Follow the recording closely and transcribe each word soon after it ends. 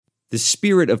The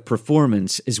spirit of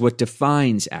performance is what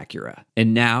defines Acura.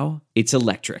 And now, it's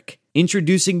electric.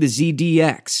 Introducing the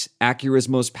ZDX, Acura's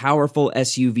most powerful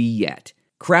SUV yet.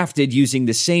 Crafted using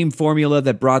the same formula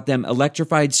that brought them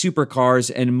electrified supercars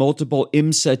and multiple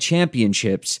IMSA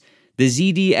championships, the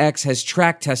ZDX has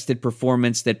track-tested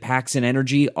performance that packs an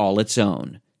energy all its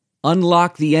own.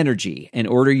 Unlock the energy and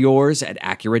order yours at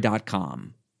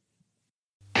Acura.com.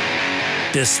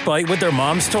 Despite what their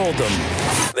moms told them,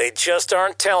 they just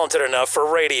aren't talented enough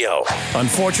for radio.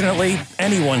 Unfortunately,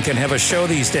 anyone can have a show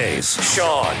these days.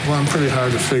 Sean. Well, I'm pretty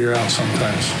hard to figure out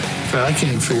sometimes. In fact, I can't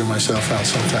even figure myself out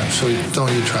sometimes, so don't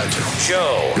even try to.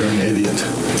 Joe. You're an idiot.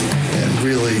 And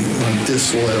really a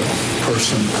disloyal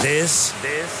person. This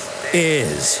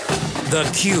is the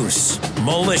Cuse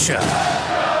Militia.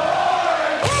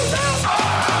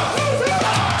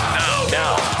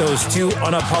 Now, those two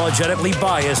unapologetically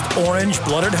biased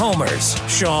orange-blooded homers,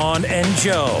 Sean and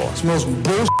Joe. It's the most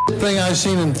bullshit thing I've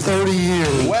seen in 30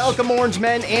 years. Welcome, orange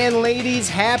men and ladies.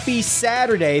 Happy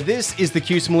Saturday. This is the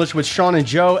Cuse Militia with Sean and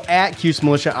Joe at Cuse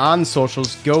Militia on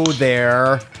socials. Go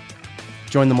there.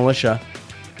 Join the militia.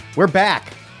 We're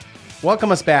back.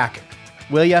 Welcome us back,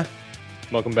 will ya?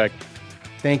 Welcome back.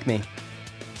 Thank me.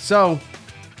 So,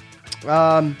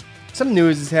 some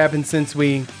news has happened since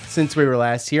we were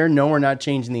last here. No, we're not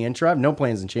changing the intro. I have no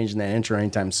plans on changing that intro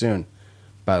anytime soon,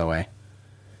 by the way.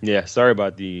 Yeah, sorry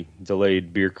about the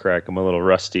delayed beer crack. I'm a little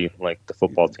rusty, like the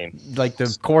football team. Like the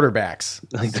quarterbacks.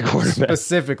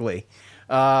 Specifically.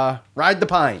 Ride the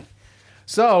pine.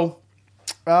 So,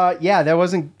 yeah, that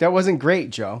wasn't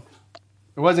great, Joe.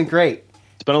 It wasn't great.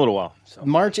 It's been a little while. So.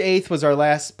 March 8th was our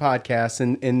last podcast,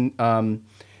 and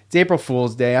it's April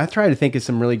Fool's Day. I try to think of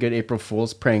some really good April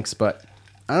Fool's pranks, but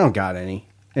I don't got any.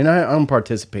 And I don't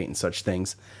participate in such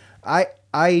things. I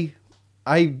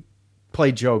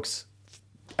play jokes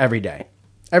every day.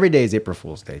 Every day is April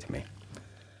Fool's Day to me.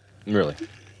 Really?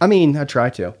 I mean, I try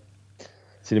to.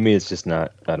 See, to me, it's just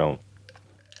not. I don't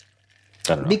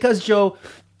know. Because Joe,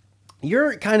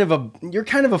 you're kind of a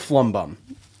flum bum.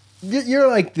 You're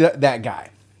like that guy.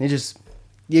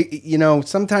 You know,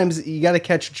 sometimes you got to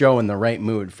catch Joe in the right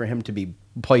mood for him to be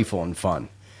playful and fun.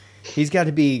 He's got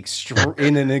to be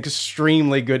in an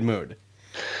extremely good mood.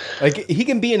 Like, he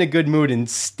can be in a good mood and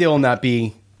still not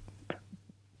be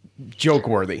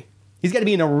joke-worthy. He's got to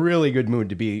be in a really good mood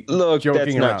to be joking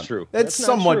that's around. Not true. That's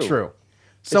somewhat true.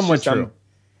 Somewhat true.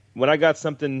 When I got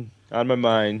something on my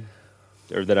mind,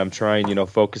 or that I'm trying,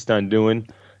 focused on doing,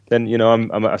 then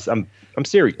I'm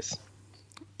serious.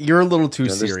 You're a little too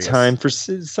serious. There's time for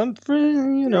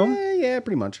Yeah,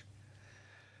 pretty much.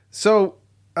 So,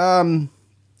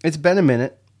 it's been a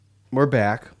minute. We're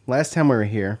back. Last time we were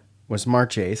here was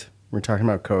March 8th. We're talking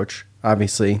about Coach.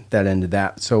 Obviously, that ended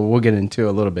that. So we'll get into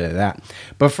a little bit of that.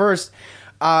 But first,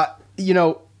 one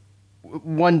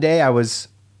day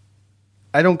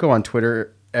I don't go on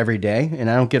Twitter every day, and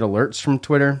I don't get alerts from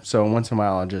Twitter. So once in a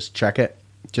while, I'll just check it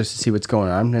just to see what's going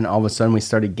on. And all of a sudden, we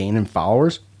started gaining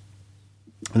followers.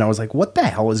 And I was like, what the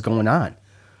hell is going on?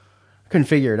 I couldn't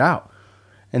figure it out.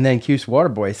 And then Cuse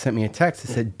Waterboy sent me a text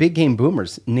that said, Big Game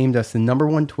Boomers named us the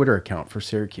number1 Twitter account for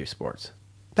Syracuse sports.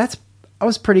 I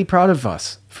was pretty proud of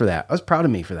us for that. I was proud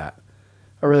of me for that.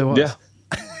 I really was.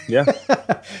 Yeah.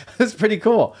 That's pretty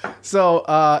cool. So,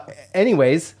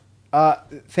 anyways,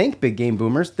 thank Big Game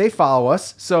Boomers. They follow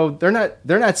us, so they're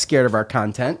not scared of our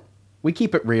content. We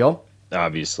keep it real.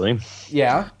 Obviously.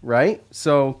 Yeah, right?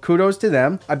 So, kudos to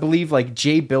them. I believe,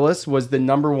 Jay Billis was the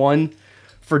number one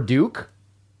for Duke.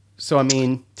 So, I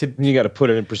mean, you got to put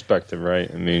it in perspective, right?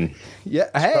 I mean,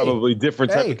 it's probably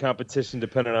different type of competition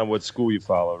depending on what school you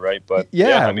follow, right? But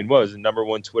I mean, what was the number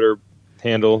one Twitter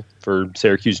handle for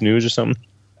Syracuse news or something?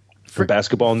 For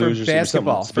basketball news or something?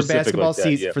 For basketball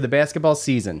season. Yeah. For the basketball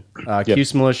season.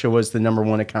 Cuse Militia was the number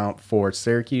one account for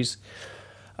Syracuse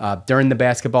during the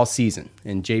basketball season.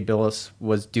 And Jay Billis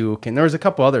was Duke. And there was a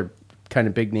couple other kind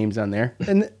of big names on there.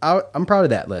 And I'm proud of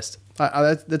that list.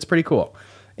 That's pretty cool.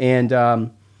 And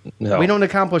we don't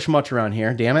accomplish much around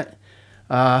here, damn it.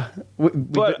 We've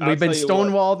been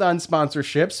stonewalled on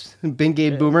sponsorships. Big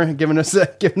Game Boomer giving us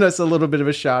a little bit of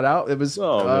a shout out. It was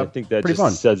I think that pretty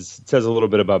just fun. says a little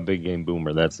bit about Big Game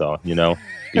Boomer. That's all,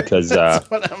 because that's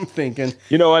what I'm thinking.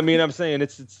 I mean, I'm saying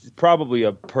it's probably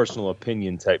a personal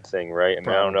opinion type thing, right? I mean,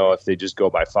 I don't know if they just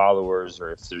go by followers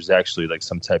or if there's actually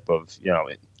some type of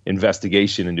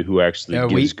investigation into who actually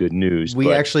gives good news.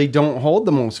 We actually don't hold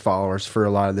the most followers for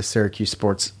a lot of the Syracuse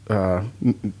sports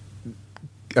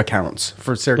accounts,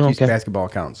 for Syracuse basketball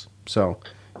accounts. So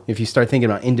if you start thinking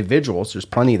about individuals, there's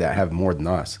plenty that have more than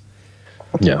us.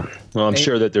 Yeah. Well, I'm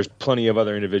sure that there's plenty of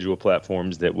other individual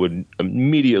platforms that would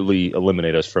immediately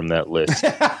eliminate us from that list.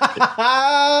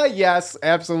 Yes,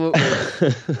 absolutely.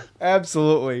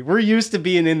 Absolutely. We're used to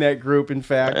being in that group, in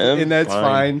fact, and that's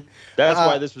fine. That's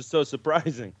why this was so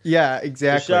surprising. Yeah,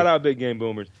 exactly. So shout out Big Game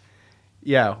Boomers.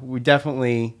 Yeah, we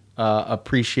definitely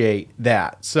appreciate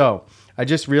that. So I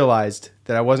just realized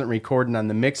that I wasn't recording on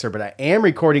the mixer, but I am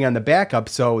recording on the backup,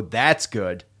 so that's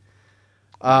good.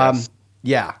 Yes.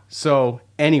 Yeah. So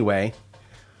anyway,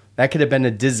 that could have been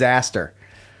a disaster.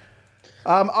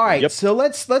 All right. Yep. So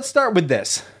let's start with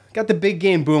this. Got the Big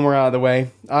Game Boomer out of the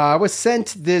way. I was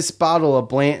sent this bottle of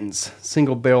Blanton's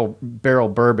single barrel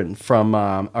bourbon from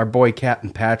our boy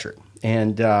Captain Patrick,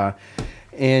 and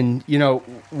you know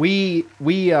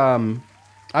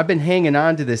I've been hanging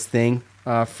on to this thing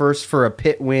first for a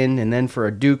pit win, and then for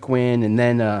a Duke win, and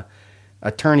then a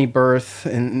tourney berth,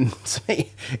 and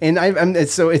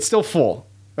so it's still full.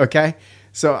 Okay,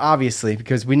 so obviously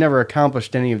because we never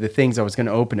accomplished any of the things I was going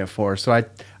to open it for, so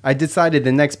I decided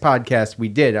the next podcast we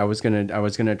did I was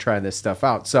gonna try this stuff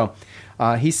out. So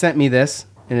he sent me this,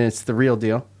 and it's the real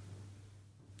deal.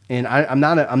 And I'm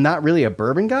not really a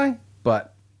bourbon guy,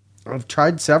 but I've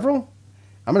tried several.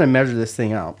 I'm gonna measure this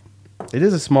thing out. It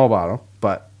is a small bottle,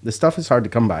 but the stuff is hard to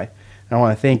come by. And I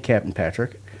want to thank Captain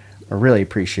Patrick. I really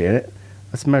appreciate it.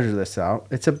 Let's measure this out.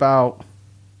 It's about,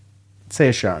 say,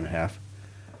 a shot and a half.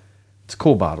 It's a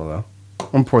cool bottle, though.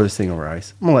 I'm going to pour this thing over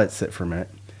ice. I'm going to let it sit for a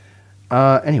minute.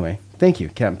 Anyway, thank you,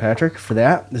 Captain Patrick, for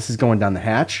that. This is going down the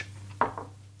hatch.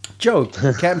 Joe,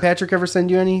 did Captain Patrick ever send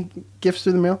you any gifts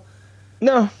through the mail?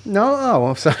 No. No? Oh,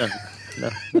 well, sorry. No.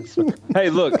 Hey,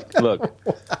 look.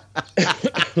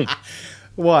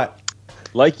 What?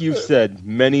 Like you've said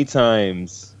many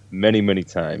times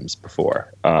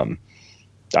before,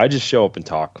 I just show up and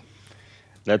talk.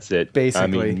 That's it.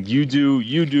 Basically. I mean, you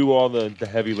do all the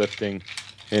heavy lifting,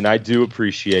 and I do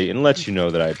appreciate and let you know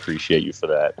that I appreciate you for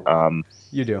that.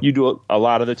 You do. You do a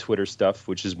lot of the Twitter stuff,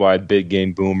 which is why Big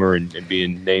Game Boomer and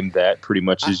being named that pretty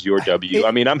much is your W.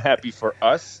 I mean, I'm happy for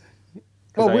us.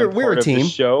 Well, we're a team.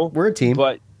 We're a team.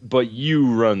 But you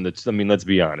run the. I mean, let's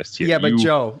be honest here. Yeah, but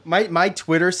Joe, my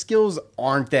Twitter skills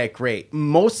aren't that great. I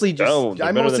mostly just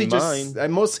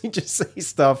say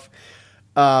stuff.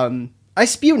 I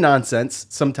spew nonsense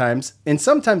sometimes, and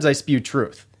sometimes I spew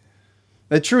truth.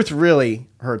 The truth really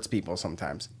hurts people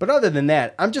sometimes. But other than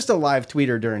that, I'm just a live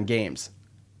tweeter during games.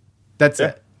 That's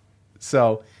it.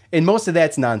 So, and most of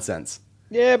that's nonsense.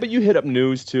 Yeah, but you hit up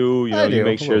news too. You know, you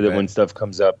make sure that when stuff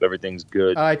comes up, everything's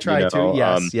good. I try to.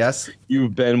 Yes, yes.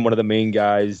 You've been one of the main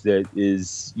guys that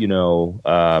is,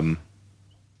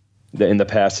 that in the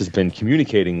past has been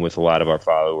communicating with a lot of our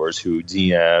followers who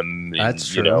DM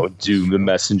and, do the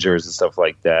messengers and stuff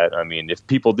like that. I mean, if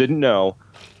people didn't know,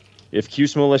 if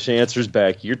Cuse Militia answers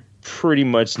back, you're pretty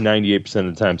much 98%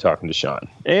 of the time talking to Sean.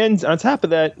 And on top of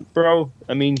that, bro,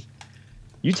 I mean,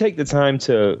 you take the time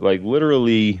to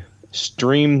literally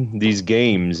stream these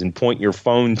games and point your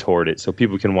phone toward it so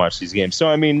people can watch these games. So,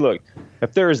 I mean, look,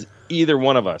 if there is either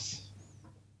one of us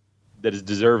that is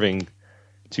deserving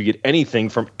to get anything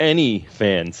from any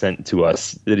fan sent to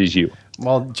us, it is you.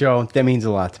 Well, Joe, that means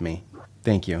a lot to me.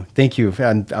 Thank you. Thank you.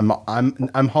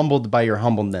 I'm humbled by your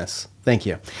humbleness. Thank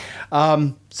you.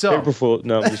 April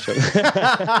no, I'm just joking.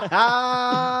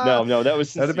 no, that was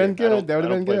sincere. That would have been good. That would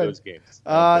have been good. Those games.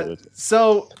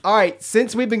 So, all right,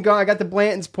 since we've been gone, I got the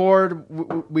Blantons poured.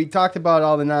 We talked about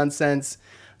all the nonsense.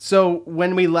 So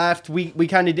when we left, we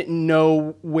kind of didn't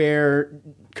know where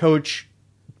Coach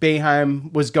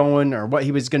Boeheim was going or what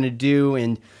he was going to do.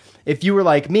 And if you were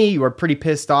like me, you were pretty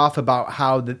pissed off about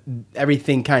how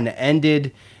everything kind of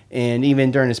ended. And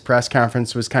even during his press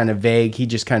conference was kind of vague. He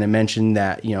just kind of mentioned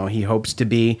that, he hopes to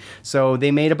be. So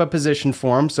they made up a position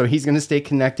for him. So he's going to stay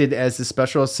connected as the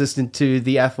special assistant to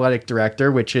the athletic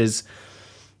director, which is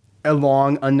a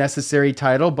long, unnecessary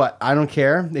title. But I don't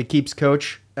care. It keeps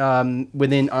Coach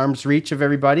within arm's reach of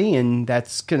everybody. And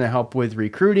that's going to help with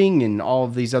recruiting and all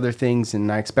of these other things.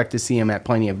 And I expect to see him at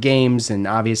plenty of games. And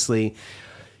obviously,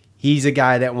 he's a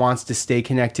guy that wants to stay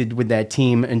connected with that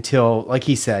team until, like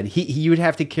he said, you would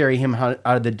have to carry him out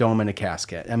of the dome in a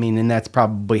casket. I mean, and that's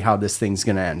probably how this thing's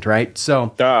going to end, right?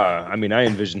 So, I mean, I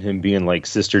envision him being like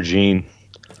Sister Jean,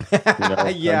 until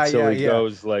he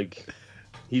goes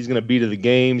he's going to be to the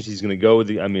games. He's going to go with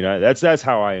that's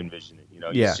how I envision it.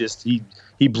 He's just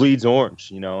he bleeds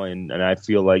orange, and I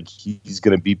feel like he's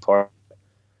going to be part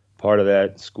of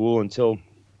that school until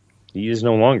he is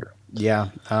no longer. Yeah,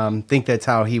 think that's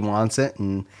how he wants it,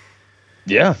 and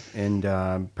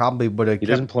probably would have. He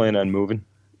doesn't plan on moving.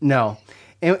 No,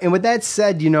 And with that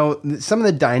said, some of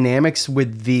the dynamics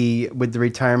with the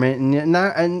retirement,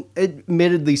 and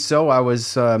admittedly so, I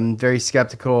was very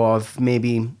skeptical of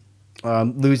maybe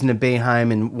losing to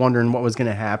Boeheim and wondering what was going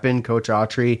to happen. Coach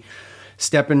Autry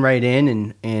stepping right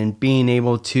in and being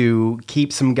able to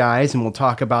keep some guys, and we'll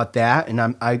talk about that. And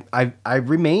I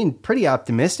remain pretty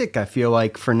optimistic, I feel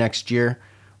like, for next year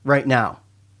right now.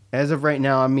 As of right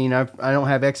now, I mean, I don't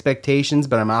have expectations,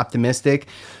 but I'm optimistic.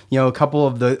 A couple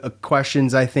of the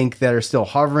questions I think that are still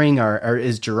hovering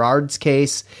is Gerard's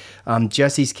case,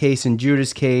 Jesse's case, and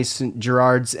Judah's case.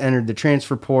 Gerard's entered the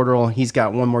transfer portal. He's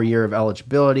got one more year of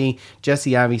eligibility.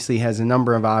 Jesse obviously has a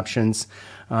number of options.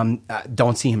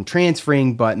 Don't see him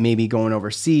transferring, but maybe going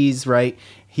overseas, right?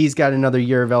 He's got another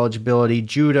year of eligibility.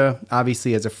 Judah,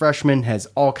 obviously, as a freshman, has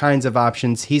all kinds of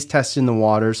options. He's testing the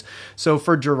waters. So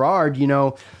for Gerard,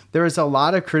 there was a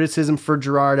lot of criticism for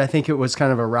Gerard. I think it was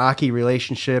kind of a rocky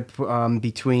relationship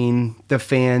between the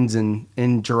fans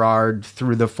and Gerard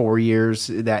through the 4 years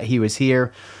that he was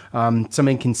here. Some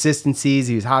inconsistencies.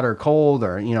 He was hot or cold,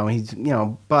 or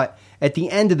But at the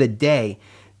end of the day,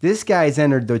 this guy's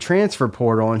entered the transfer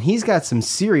portal, and he's got some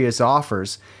serious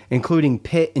offers, including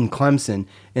Pitt and Clemson.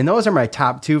 And those are my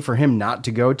top two for him not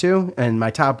to go to. And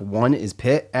my top one is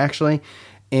Pitt, actually.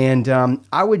 And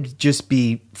I would just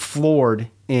be floored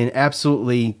and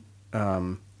absolutely,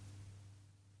 I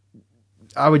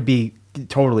would be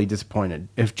totally disappointed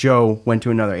if Joe went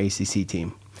to another ACC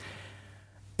team.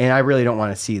 And I really don't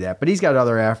want to see that. But he's got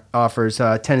other offers,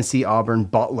 Tennessee, Auburn,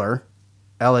 Butler,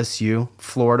 LSU,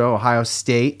 Florida, Ohio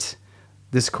State.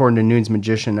 This according to Noon's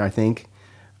Magician, I think,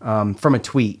 from a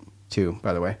tweet too,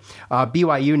 by the way.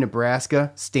 BYU,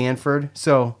 Nebraska, Stanford,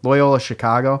 so Loyola,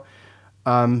 Chicago.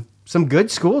 Some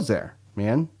good schools there,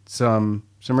 man. Some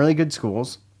really good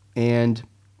schools. And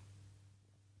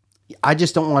I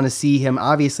just don't want to see him.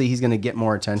 Obviously, he's going to get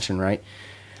more attention, right?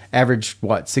 Averaged,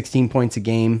 16 points a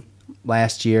game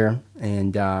last year,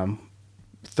 and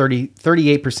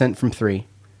 38% from three,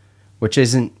 which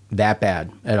isn't that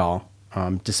bad at all,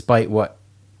 despite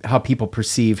how people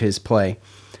perceive his play.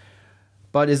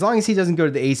 But as long as he doesn't go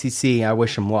to the ACC, I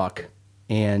wish him luck.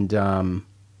 And a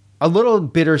little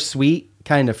bittersweet,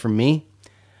 kind of, for me,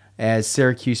 as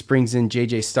Syracuse brings in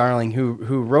J.J. Starling,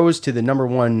 who rose to the number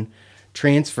one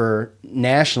transfer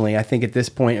nationally, I think, at this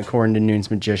point, according to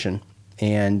Noon's Magician.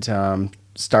 And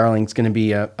Starling's going to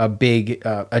be a big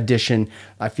addition.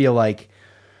 I feel like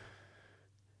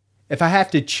if I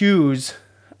have to choose,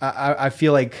 I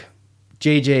feel like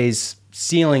JJ's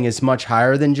ceiling is much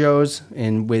higher than Joe's,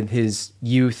 and with his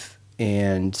youth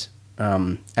and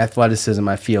athleticism,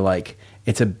 I feel like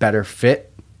it's a better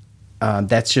fit.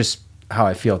 That's just how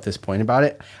I feel at this point about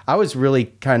it. I was really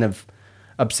kind of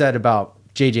upset about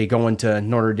JJ going to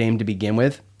Notre Dame to begin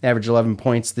with. Averaged 11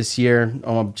 points this year,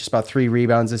 just about 3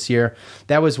 rebounds this year.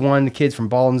 That was one, the kid's from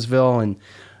Baldwinsville, and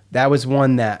that was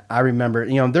one that I remember.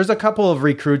 There's a couple of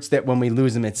recruits that when we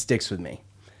lose them, it sticks with me.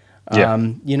 Yeah.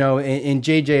 And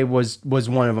JJ was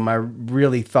one of them. I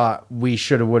really thought we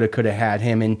should have, would have, could have had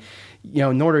him. And,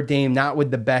 Notre Dame, not with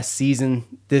the best season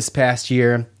this past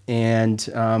year. And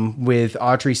with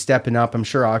Autry stepping up, I'm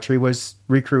sure Autry was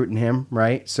recruiting him,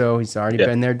 right? So he's already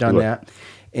been there, done that.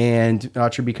 And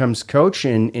Autry becomes coach,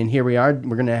 and here we are.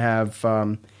 We're going to have,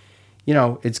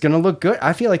 it's going to look good.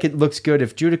 I feel like it looks good.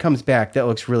 If Judah comes back, that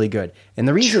looks really good. And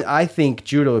the reason I think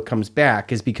Judah comes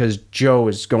back is because Joe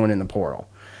is going in the portal.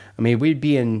 I mean, we'd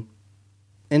be in,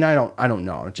 and I don't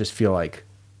know. I just feel like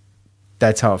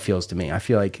that's how it feels to me. I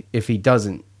feel like if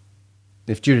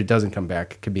Judah doesn't come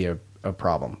back, it could be a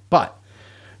problem. But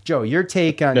Joe, your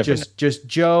take on just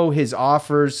Joe, his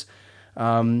offers,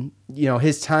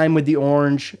 his time with the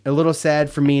Orange. A little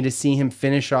sad for me to see him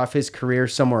finish off his career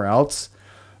somewhere else.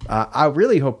 I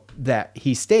really hope that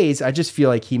he stays. I just feel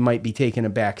like he might be taking a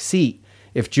back seat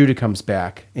if Judah comes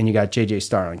back, and you got J.J.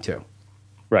 Starling too.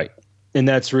 Right. And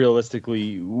that's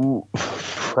realistically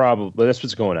probably that's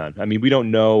what's going on. I mean, we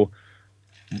don't know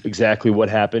exactly what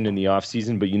happened in the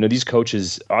offseason, but these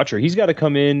coaches, Autry, he's got to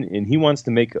come in and he wants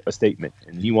to make a statement,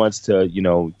 and he wants to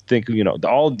think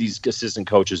all of these assistant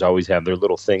coaches always have their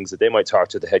little things that they might talk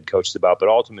to the head coaches about, but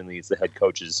ultimately it's the head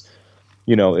coaches,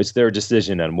 it's their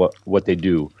decision on what they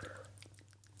do.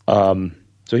 So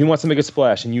he wants to make a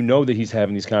splash, and that he's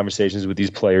having these conversations with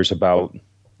these players about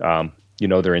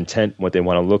their intent, what they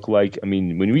want to look like. I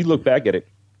mean, when we look back at it,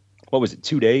 what was it,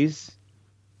 2 days?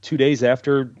 2 days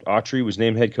after Autry was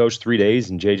named head coach, 3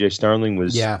 days, and J.J. Starling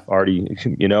was already,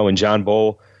 and John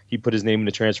Bull, he put his name in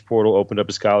the transfer portal, opened up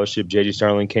a scholarship. J.J.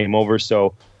 Starling came over.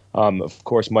 So, of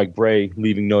course, Mike Bray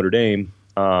leaving Notre Dame,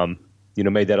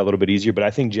 made that a little bit easier. But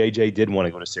I think J.J. did want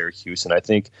to go to Syracuse, and I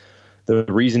think the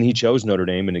reason he chose Notre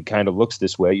Dame, and it kind of looks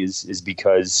this way, is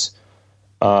because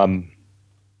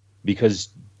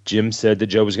Jim said that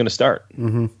Joe was going to start.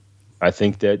 Mm-hmm. I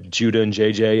think that Judah and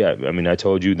JJ, I mean, I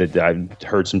told you that I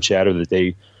heard some chatter that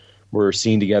they were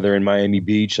seen together in Miami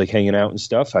Beach, like hanging out and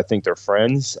stuff. I think they're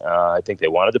friends. I think they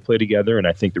wanted to play together, and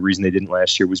I think the reason they didn't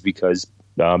last year was because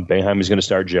Boeheim was going to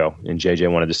start Joe, and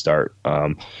JJ wanted to start.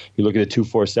 You look at the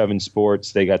 247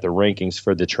 Sports, they got the rankings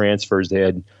for the transfers. They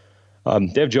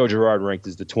have Joe Girard ranked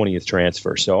as the 20th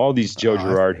transfer. So all these Joe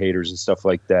Girard haters and stuff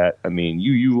like that, I mean,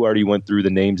 you already went through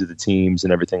the names of the teams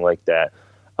and everything like that.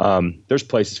 There's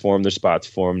places for him. There's spots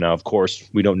for him. Now, of course,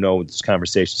 we don't know what those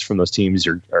conversations from those teams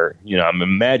are, I'm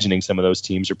imagining some of those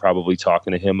teams are probably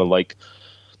talking to him like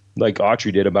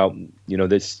Autry did about,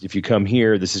 this, if you come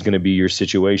here, this is going to be your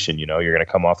situation. You're going to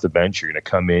come off the bench. You're going to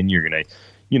come in. You're going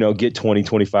to, get 20,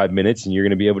 25 minutes, and you're going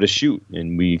to be able to shoot.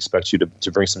 And we expect you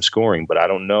to bring some scoring. But I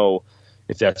don't know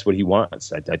if that's what he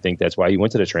wants. I think that's why he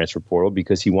went to the transfer portal,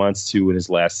 because he wants to, in his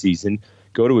last season,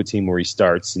 go to a team where he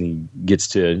starts and he gets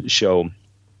to show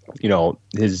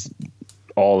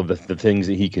all of the things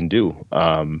that he can do.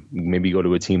 Maybe go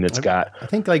to a team that's got. I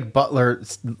think like Butler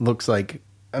looks like.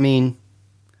 I mean,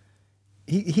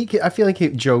 I feel like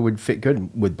Joe would fit good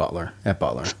with Butler at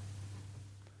Butler.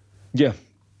 Yeah.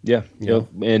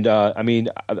 And I mean,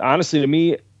 honestly, to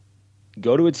me,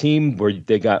 go to a team where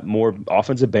they got more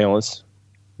offensive balance,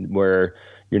 where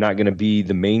you're not going to be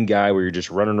the main guy where you're just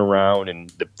running around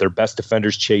and their best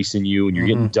defenders chasing you and you're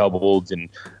getting doubled. And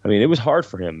I mean, it was hard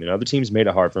for him, and other teams made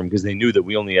it hard for him because they knew that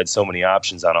we only had so many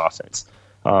options on offense.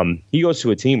 He goes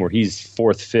to a team where he's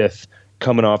 4th, 5th,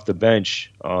 coming off the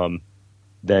bench.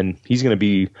 Then he's going to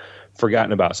be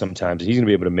forgotten about sometimes. He's going to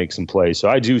be able to make some plays. So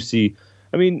I do see,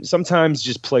 sometimes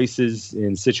just places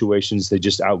and situations, they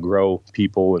just outgrow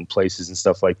people and places and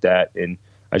stuff like that. And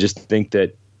I just think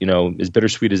that, as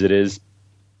bittersweet as it is,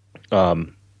 I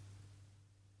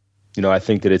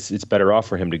think that it's better off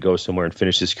for him to go somewhere and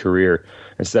finish his career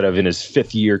instead of in his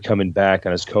 5th year coming back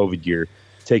on his COVID year,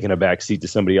 taking a back seat to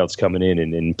somebody else coming in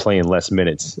and playing less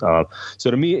minutes.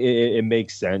 So to me, it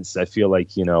makes sense. I feel like,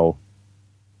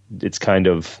 it's kind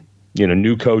of,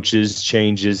 new coaches,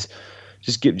 changes,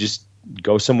 just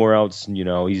go somewhere else.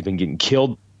 He's been getting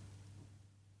killed.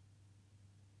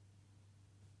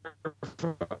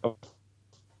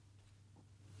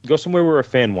 Go somewhere where a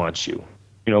fan wants you.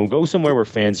 Go somewhere where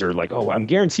fans are like, I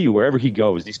guarantee you, wherever he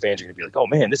goes, these fans are going to be like, oh,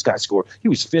 man, this guy scored. He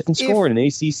was 5th in scoring in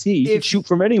ACC. He could shoot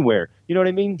from anywhere. You know what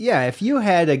I mean? Yeah, if you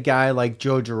had a guy like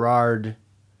Joe Girard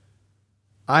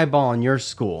eyeballing your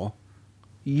school,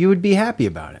 you would be happy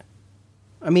about it.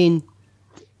 I mean,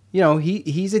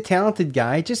 he's a talented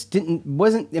guy. Just he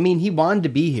wanted to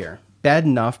be here bad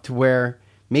enough to where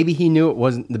maybe he knew it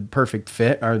wasn't the perfect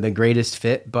fit or the greatest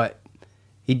fit, but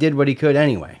he did what he could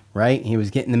anyway, right? He was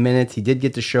getting the minutes. He did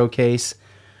get to showcase.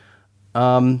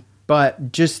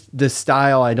 But just the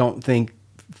style, I don't think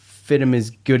fit him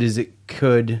as good as it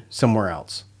could somewhere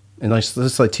else. And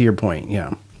just like to your point,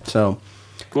 yeah. So,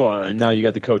 well, now you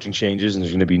got the coaching changes, and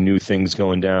there's going to be new things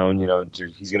going down.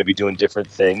 He's going to be doing different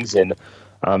things, and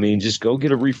just go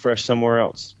get a refresh somewhere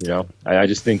else. I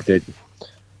just think that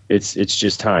it's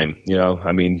just time.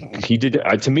 He did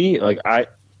to me like I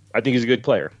think he's a good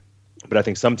player. But I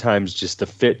think sometimes just the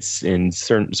fits in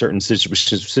certain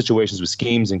situations with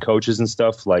schemes and coaches and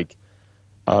stuff, like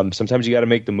sometimes you got to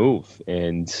make the move.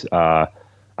 And I'm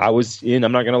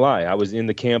not going to lie, I was in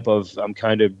the camp of I'm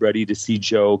kind of ready to see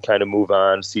Joe kind of move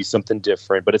on, see something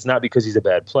different. But it's not because he's a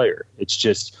bad player. It's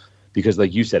just because,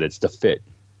 like you said, it's the fit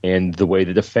and the way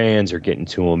that the fans are getting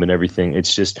to him and everything.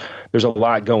 It's just there's a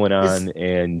lot going on.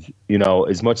 And,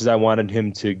 as much as I wanted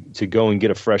him to go and get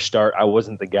a fresh start, I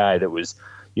wasn't the guy that was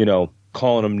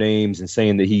calling him names and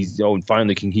saying that and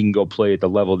finally he can go play at the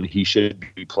level that he should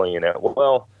be playing at.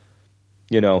 Well,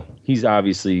 he's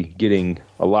obviously getting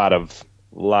a lot of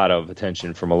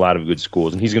attention from a lot of good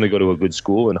schools, and he's going to go to a good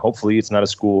school, and hopefully it's not a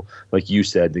school like you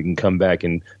said that can come back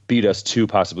and beat us 2,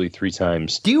 possibly 3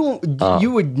 times. You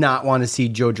would not want to see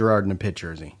Joe Girard in a pit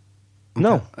jersey?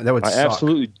 No, that would suck.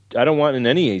 Absolutely. I don't want in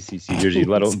any ACC jersey,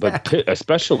 let alone, but Pitt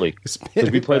especially,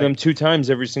 because we play them 2 times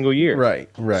every single year. Right.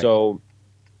 So,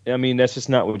 that's just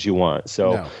not what you want.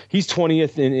 So He's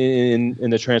 20th in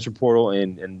the transfer portal,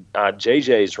 and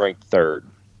JJ is ranked 3rd.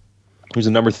 He was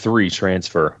a number 3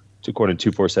 transfer, according to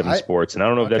 247 Sports. And I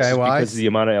don't know if that's because of the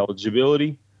amount of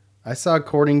eligibility. I saw,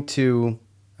 according to,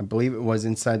 I believe it was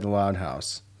Inside the Loud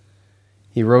House,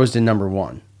 he rose to number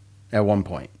 1 at one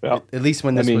point. Well, at least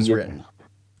when this was written.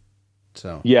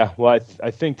 So yeah, well, I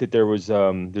think that there was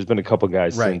there's been a couple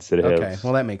guys since that have. Okay,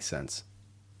 well that makes sense.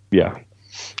 Yeah.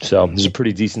 So there's a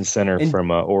pretty decent center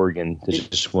from Oregon that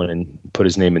just went and put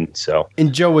his name in. So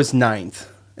and Joe was 9th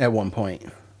at one point,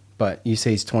 but you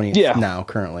say he's 20th now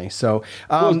currently. So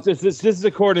this is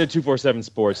according to 247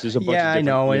 Sports. There's a bunch of I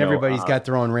know, and everybody's got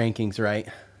their own rankings, right?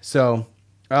 So,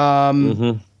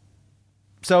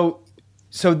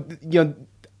 so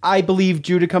I believe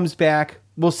Judah comes back.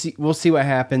 We'll see what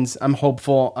happens. I'm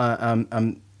hopeful.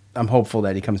 I'm hopeful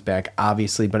that he comes back,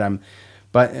 obviously, but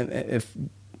if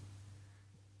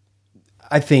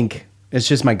I think it's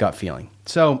just my gut feeling.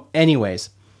 So,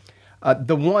 anyways,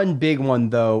 the one big one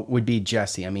though would be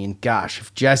Jesse. I mean, gosh,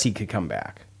 if Jesse could come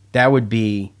back, that would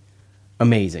be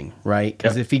amazing, right?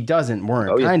 Because if he doesn't,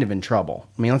 we're kind of in trouble.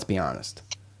 I mean, let's be honest.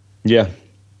 Yeah.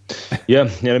 Yeah.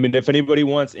 And I mean, if anybody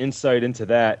wants insight into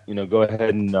that, go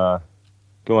ahead and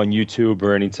go on YouTube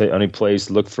or any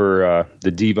place, look for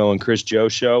the Devo and Chris Joe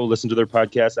show, listen to their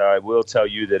podcast. I will tell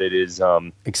you that it is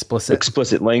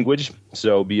explicit language,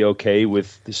 so be okay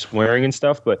with the swearing and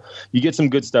stuff, but you get some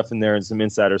good stuff in there and some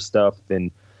insider stuff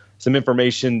and some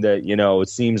information that, it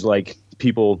seems like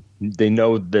people, they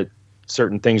know that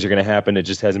certain things are going to happen. It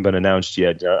just hasn't been announced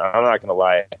yet. I'm not going to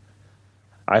lie.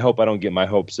 I hope I don't get my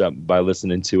hopes up by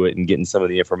listening to it and getting some of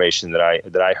the information that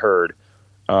I heard.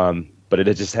 But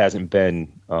it just hasn't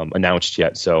been announced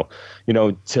yet. So,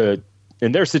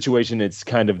 in their situation, it's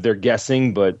kind of they're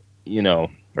guessing, but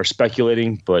or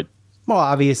speculating. But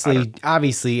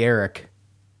obviously, Eric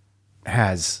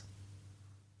has.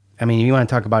 I mean, you want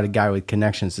to talk about a guy with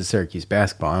connections to Syracuse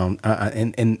basketball,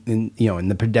 in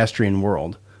the pedestrian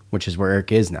world, which is where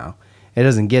Eric is now. It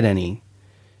doesn't get any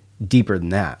deeper than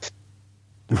that.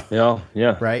 Yeah.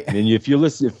 Right. I mean, if you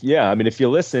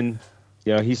listen,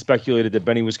 he speculated that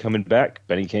Benny was coming back.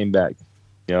 Benny came back.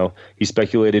 He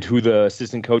speculated who the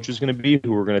assistant coach was going to be,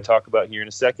 who we're going to talk about here in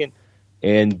a second,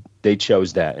 and they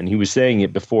chose that. And he was saying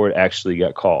it before it actually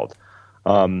got called.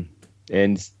 And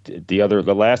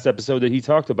the last episode that he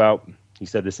talked about, he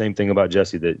said the same thing about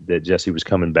Jesse, that Jesse was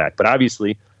coming back. But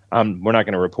obviously, we're not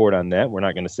going to report on that. We're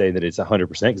not going to say that it's 100%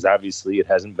 because obviously it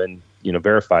hasn't been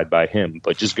verified by him.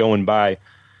 But just going by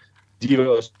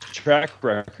Devo's track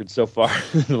record so far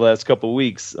in the last couple of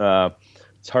weeks,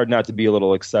 it's hard not to be a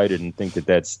little excited and think that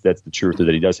that's the truth, or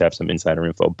that he does have some insider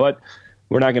info. But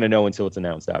we're not going to know until it's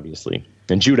announced, obviously.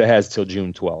 And Judah has till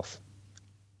June 12th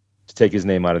to take his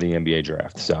name out of the NBA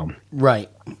draft. So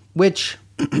right, which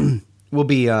will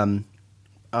be on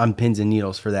pins and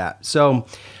needles for that. So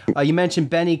you mentioned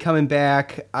Benny coming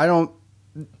back.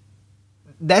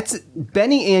 That's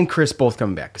Benny and Chris both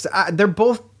coming back because they're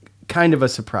both kind of a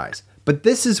surprise. But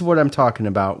this is what I'm talking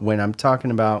about when I'm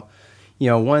talking about,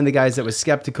 one of the guys that was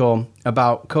skeptical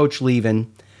about Coach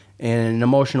leaving and an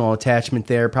emotional attachment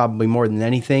there, probably more than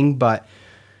anything. But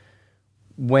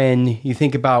when you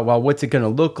think about, well, what's it going to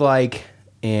look like,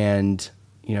 and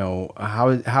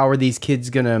how are these kids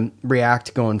going to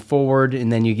react going forward,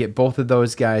 and then you get both of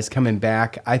those guys coming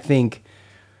back, I think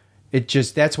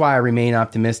that's why I remain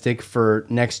optimistic for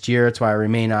next year. It's why I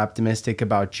remain optimistic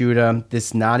about Judah. This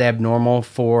is not abnormal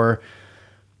for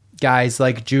guys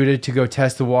like Judah to go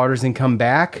test the waters and come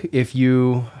back. If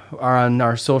you are on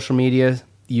our social media,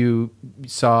 you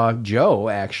saw Joe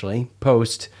actually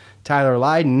post Tyler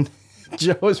Lydon,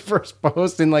 Joe's first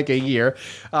post in like a year.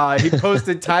 He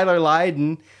posted Tyler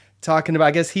Lydon talking about,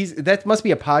 I guess that must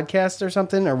be a podcast or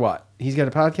something, or what? He's got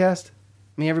a podcast?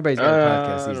 I mean, everybody's got a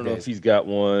podcast these days. I don't know if he's got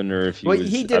one or if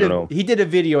he did a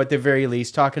video at the very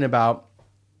least talking about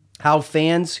how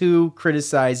fans who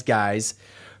criticize guys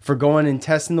for going and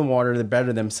testing the water to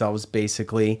better themselves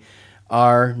basically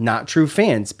are not true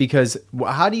fans. Because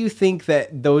how do you think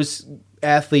that those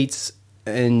athletes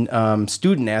and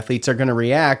student athletes are going to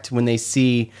react when they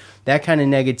see that kind of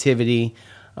negativity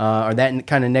or that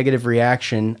kind of negative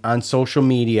reaction on social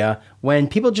media when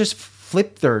people just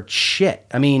flip their shit?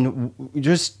 I mean,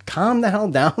 just calm the hell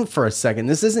down for a second.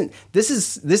 This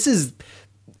is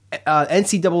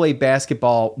NCAA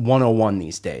basketball 101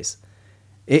 these days.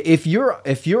 If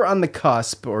you're on the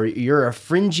cusp or you're a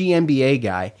fringy NBA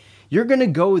guy, you're going to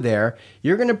go there,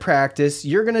 you're going to practice,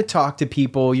 you're going to talk to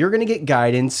people, you're going to get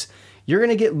guidance, you're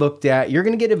going to get looked at, you're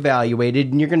going to get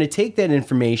evaluated, and you're going to take that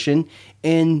information,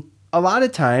 and a lot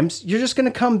of times you're just going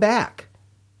to come back.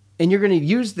 And you're going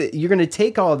to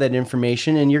take all of that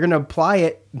information and you're going to apply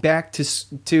it back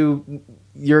to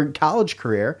your college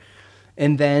career,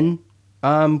 and then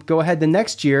go ahead the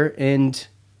next year and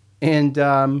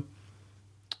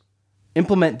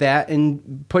implement that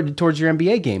and put it towards your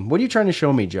NBA game. What are you trying to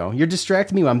show me, Joe? You're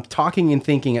distracting me while I'm talking and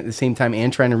thinking at the same time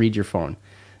and trying to read your phone.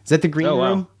 Is that the green room?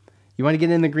 Wow. You want to get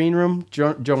in the green room?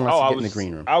 Joe wants to get in the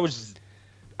green room. I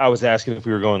was asking if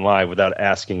we were going live without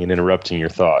asking and interrupting your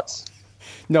thoughts.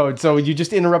 No, so you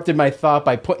just interrupted my thought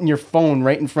by putting your phone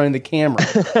right in front of the camera.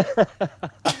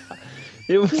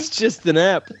 It was just an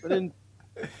app.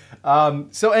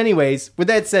 So anyways, with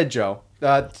that said, Joe,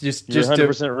 You're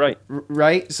 100% right.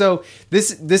 Right? So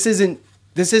this isn't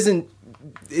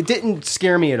it didn't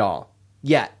scare me at all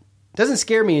yet. It doesn't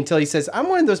scare me until he says, I'm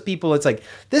one of those people that's like,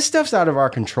 this stuff's out of our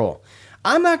control.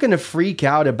 I'm not going to freak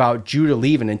out about Judah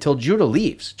leaving until Judah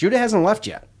leaves. Judah hasn't left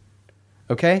yet.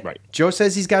 Okay? Right. Joe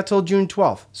says he's got till June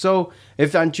 12th. So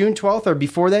if on June 12th or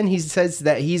before then he says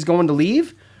that he's going to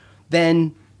leave,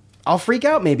 then I'll freak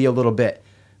out maybe a little bit.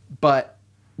 But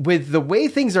with the way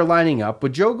things are lining up,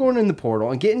 with Joe going in the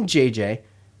portal and getting JJ,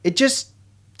 it just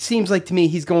seems like to me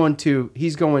he's going to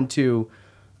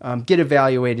get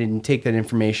evaluated and take that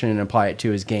information and apply it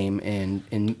to his game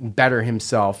and better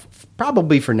himself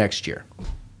probably for next year.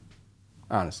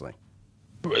 Honestly.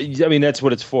 I mean, that's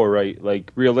what it's for, right?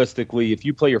 Like, realistically, if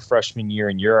you play your freshman year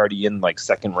and you're already in like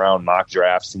second round mock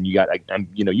drafts and you got,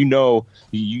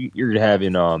 you're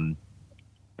having, oh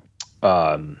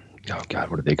God,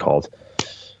 what are they called?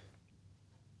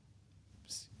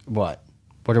 What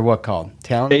are what called?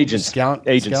 Talent agents.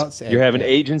 Scouts? You're having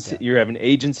agents. Yeah. You're having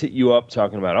agents hit you up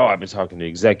talking about, I've been talking to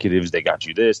executives. They got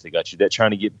you this. They got you that.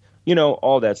 Trying to get,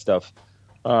 all that stuff.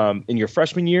 In your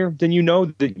freshman year, then you know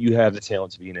that you have the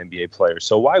talent to be an NBA player.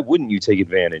 So why wouldn't you take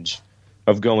advantage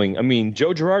of going? I mean,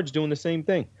 Joe Girard's doing the same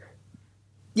thing.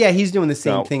 Yeah, he's doing the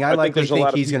same thing. I likely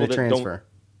think he's going to transfer.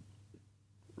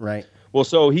 Right. Well,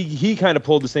 so he kind of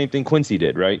pulled the same thing Quincy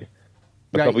did, right?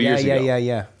 A couple years ago.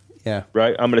 Yeah.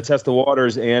 Right? I'm going to test the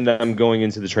waters, and I'm going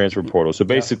into the transfer portal. So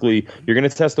basically, you're going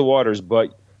to test the waters,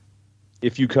 but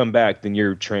if you come back, then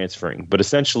you're transferring. But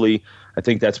essentially, I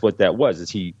think that's what that was, is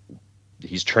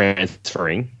he's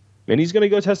transferring, and he's going to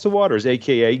go test the waters,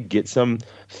 a.k.a. get some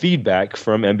feedback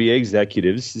from NBA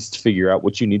executives just to figure out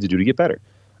what you need to do to get better.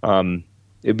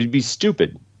 It would be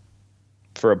stupid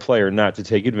for a player not to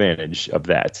take advantage of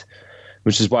that.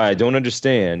 Which is why I don't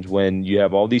understand when you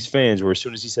have all these fans where as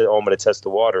soon as he said, I'm going to test the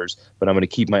waters, but I'm going to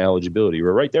keep my eligibility.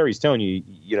 Well, right there, he's telling you,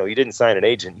 he didn't sign an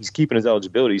agent. He's keeping his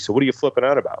eligibility. So what are you flipping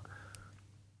out about?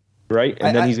 Right?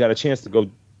 And then he's got a chance to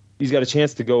go. He's got a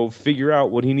chance to go figure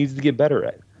out what he needs to get better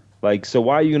at. Like, so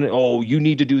why are you going to, you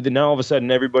need to do now all of a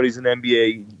sudden everybody's an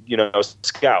NBA,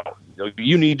 scout.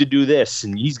 You need to do this,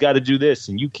 and he's got to do this,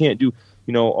 and you can't do,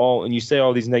 and you say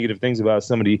all these negative things about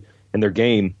somebody and their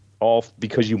game, all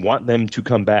because you want them to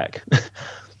come back.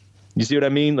 You see what I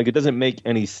mean? Like, it doesn't make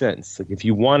any sense. Like, if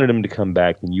you wanted him to come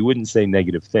back, then you wouldn't say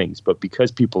negative things. But because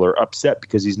people are upset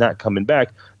because he's not coming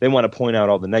back, they want to point out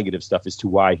all the negative stuff as to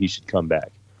why he should come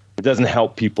back. It doesn't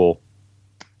help people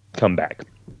come back.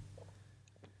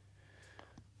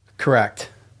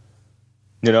 Correct.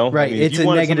 Right. I mean, it's if you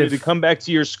wanted somebody to come back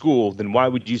to your school, then why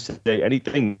would you say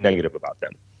anything negative about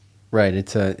them? Right,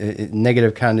 it's a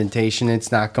negative connotation.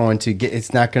 It's not going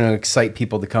to excite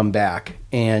people to come back,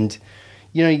 and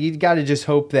you got to just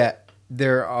hope that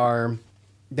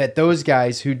that those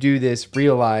guys who do this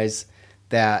realize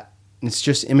that it's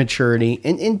just immaturity,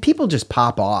 and people just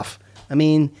pop off. I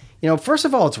mean, first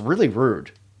of all, it's really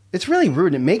rude. It's really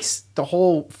rude. It makes the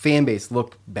whole fan base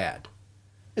look bad.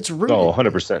 It's rude. Oh,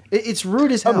 100%. It's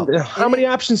rude as hell. How many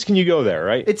options can you go there,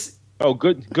 right? It's. Oh,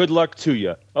 good luck to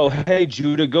you. Oh, hey,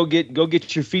 Judah, go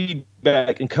get your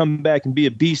feedback and come back and be a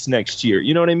beast next year.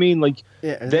 You know what I mean? Like,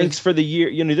 thanks for the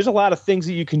year. There's a lot of things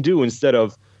that you can do instead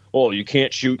of, you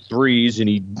can't shoot threes and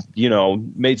he,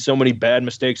 made so many bad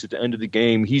mistakes at the end of the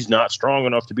game. He's not strong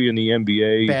enough to be in the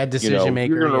NBA. Bad decision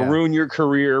maker. You're going to ruin your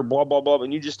career, blah, blah, blah.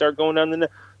 And you just start going down the net.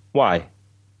 Why?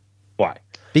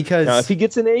 Because now, if he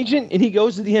gets an agent and he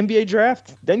goes to the NBA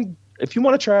draft, then if you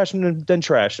want to trash him, then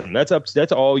trash him. That's up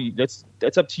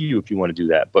to you if you want to do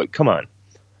that. But come on.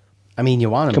 I mean, you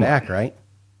want him back, right?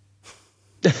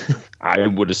 I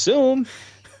would assume.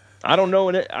 I don't know.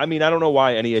 I don't know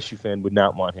why any SU fan would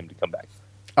not want him to come back.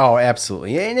 Oh,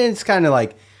 absolutely. And it's kind of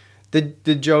like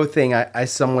the Joe thing I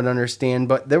somewhat understand,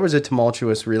 but there was a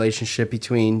tumultuous relationship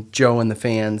between Joe and the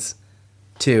fans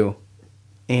too.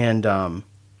 And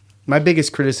my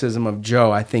biggest criticism of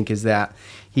Joe, I think, is that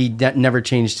he never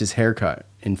changed his haircut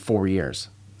in 4 years.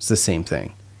 It's the same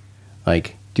thing.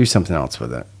 Like, do something else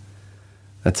with it.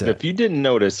 That's it. If you didn't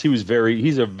notice, he's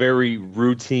a very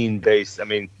routine based. I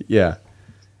mean, yeah.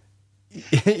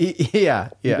 Yeah.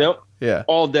 Yeah.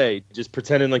 All day, just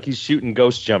pretending like he's shooting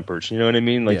ghost jumpers. You know what I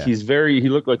mean? Like he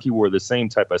looked like he wore the same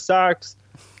type of socks,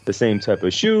 the same type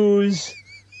of shoes,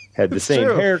 had the same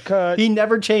haircut. He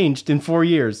never changed in 4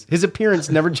 years. His appearance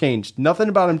never changed. Nothing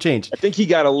about him changed. I think he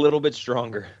got a little bit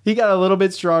stronger. He got a little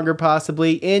bit stronger,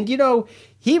 possibly. And,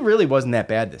 he really wasn't that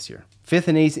bad this year. Fifth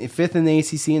in the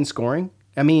ACC in scoring.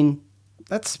 I mean,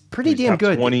 That's pretty damn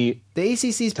good. 20, the ACC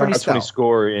is pretty top 20 stout.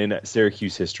 score in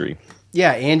Syracuse history.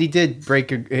 Yeah, and he did break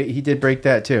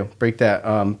that too. Break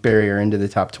that barrier into the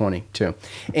top 20 too.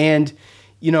 And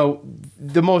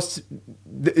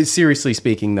seriously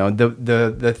speaking though,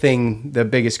 the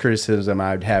biggest criticism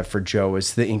I would have for Joe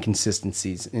is the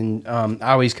inconsistencies. And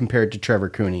I always compare it to Trevor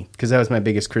Cooney because that was my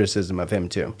biggest criticism of him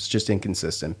too. It's just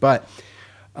inconsistent. But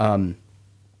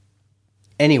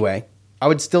anyway, I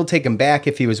would still take him back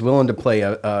if he was willing to play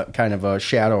a kind of a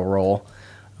shadow role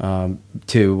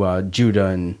to Judah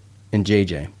and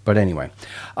JJ. But anyway,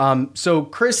 so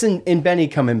Chris and Benny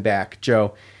coming back,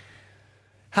 Joe.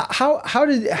 How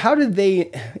did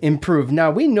they improve?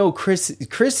 Now we know Chris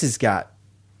has got.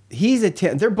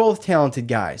 They're both talented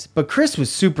guys, but Chris was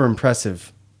super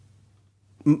impressive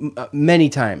many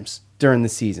times during the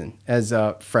season as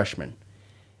a freshman,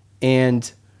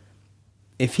 and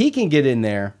if he can get in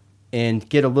there and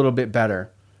get a little bit better,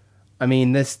 I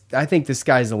think the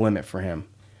sky's the limit for him.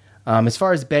 As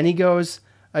far as Benny goes,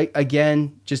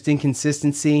 again, just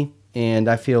inconsistency, and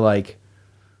I feel like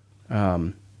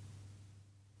it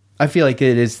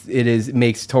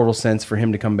makes total sense for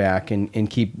him to come back and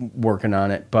keep working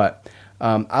on it. But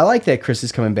I like that Chris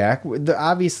is coming back.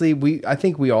 Obviously, I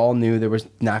think we all knew there was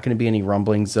not going to be any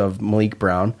rumblings of Malik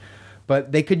Brown,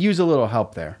 but they could use a little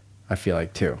help there, I feel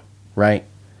like, too, right?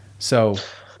 So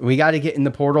we got to get in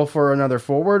the portal for another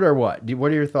forward or what?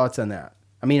 What are your thoughts on that?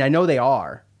 I mean, I know they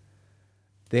are.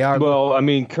 They are. Well,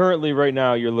 currently right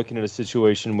now you're looking at a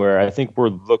situation where I think we're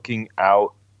looking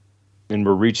out and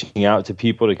we're reaching out to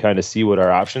people to kind of see what our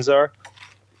options are.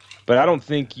 But I don't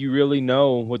think you really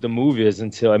know what the move is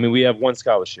until, we have one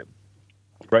scholarship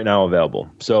right now available.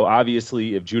 So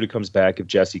obviously if Judah comes back, if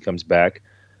Jesse comes back,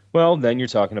 well, then you're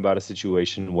talking about a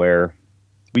situation where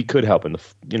we could help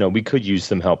we could use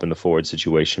some help in the forward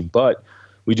situation, but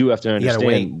we do have to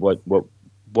understand what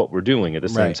we're doing at the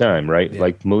same time, right? Yeah.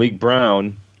 Like Malik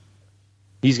Brown,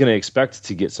 he's going to expect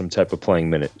to get some type of playing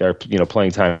minute or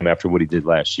playing time after what he did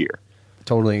last year.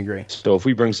 Totally agree. So if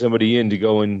we bring somebody in to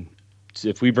go over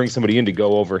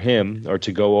him or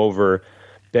to go over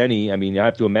Benny, I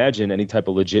have to imagine any type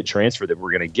of legit transfer that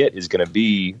we're going to get is going to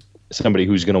be somebody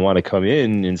who's going to want to come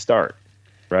in and start,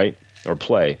 right? Or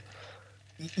play.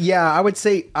 Yeah, I would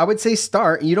say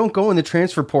start. You don't go in the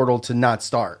transfer portal to not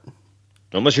start.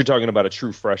 Unless you're talking about a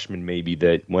true freshman, maybe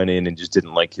that went in and just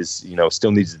didn't like his,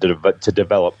 still needs to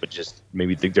develop, but just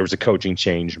maybe there was a coaching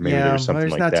change. Maybe there was something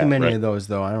like that. There's not too many of those,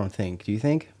 though. I don't think. Do you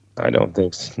think? I don't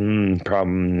think so. No.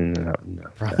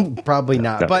 Probably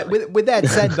not. But really. with that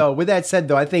said,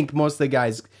 though, I think most of the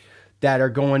guys that are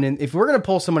going in, if we're going to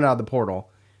pull someone out of the portal,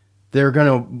 they're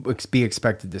going to be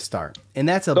expected to start, and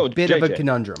that's a bit JJ. Of a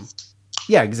conundrum.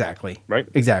 Yeah, exactly. Right.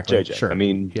 Exactly. JJ. Sure.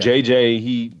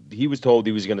 JJ, he was told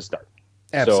he was going to start.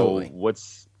 Absolutely.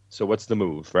 So what's the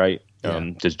move, right?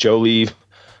 Yeah. Does Joe leave?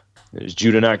 Is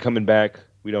Judah not coming back?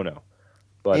 We don't know.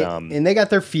 But and they got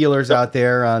their feelers out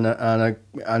there on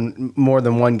more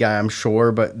than one guy, I'm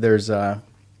sure. But there's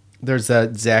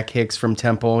Zach Hicks from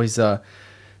Temple. He's a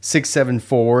 6'7"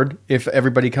 forward. If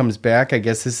everybody comes back, I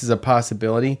guess this is a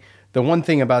possibility. The one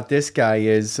thing about this guy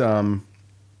is,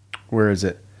 where is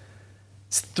it?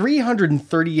 It's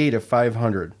 338 of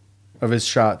 500. Of his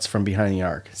shots from behind the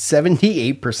arc.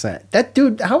 78%. That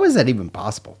dude, how is that even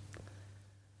possible?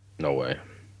 No way.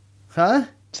 Huh?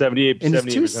 78%. In his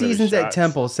 2 seasons at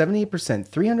Temple, 78%.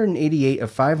 388 of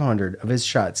 500 of his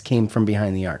shots came from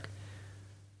behind the arc.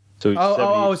 So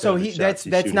so that's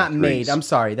not made. I'm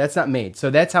sorry, that's not made.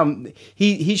 So that's how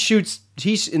he shoots.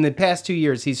 He's in the past 2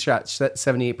 years he's shot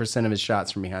 78% of his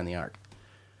shots from behind the arc.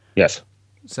 Yes.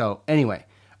 So anyway,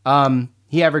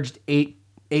 he averaged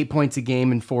 8 points a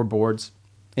game and 4 boards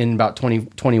in about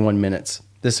 21 minutes.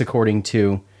 This is according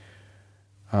to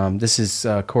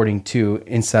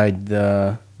Inside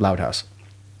the Loud House.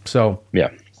 So yeah,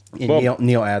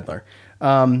 Neil Adler.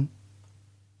 But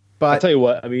I'll tell you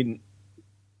what.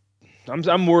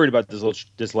 I'm worried about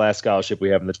this last scholarship we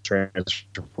have in the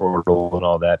transfer portal and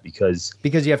all that because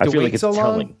you have to wait so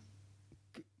long.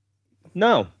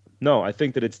 No, I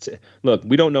think that look.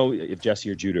 We don't know if Jesse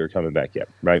or Judah are coming back yet,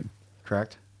 right?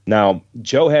 Correct. Now,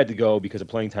 Joe had to go because of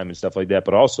playing time and stuff like that.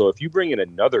 But also, if you bring in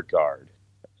another guard,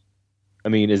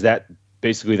 is that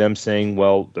basically them saying,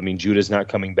 well, Judah's not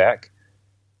coming back?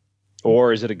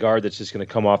 Or is it a guard that's just going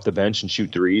to come off the bench and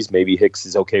shoot threes? Maybe Hicks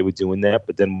is okay with doing that.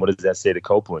 But then what does that say to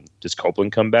Copeland? Does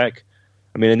Copeland come back?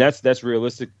 And that's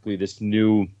realistically this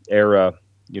new era,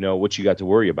 what you got to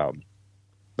worry about.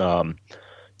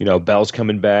 Bell's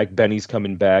coming back. Benny's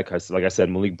coming back. Like I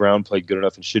said, Malik Brown played good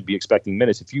enough and should be expecting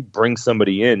minutes. If you bring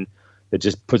somebody in that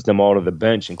just puts them all to the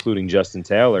bench, including Justin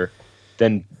Taylor,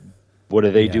 then what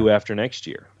do they do after next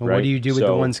year? Well, right? What do you do with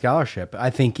the one scholarship? I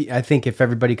think if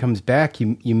everybody comes back,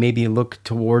 you maybe look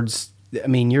towards. I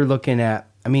mean, you're looking at.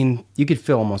 I mean, you could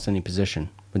fill almost any position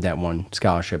with that one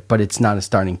scholarship, but it's not a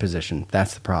starting position.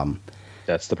 That's the problem.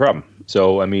 That's the problem.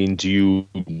 So, I mean, do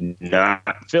you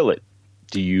not fill it?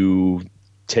 Do you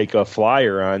take a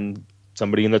flyer on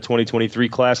somebody in the 2023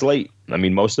 class late? I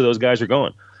mean, most of those guys are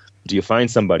gone. Do you find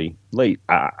somebody late?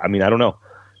 I mean, I don't know.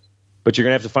 But you're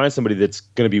going to have to find somebody that's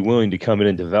going to be willing to come in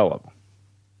and develop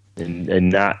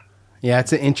and not. Yeah,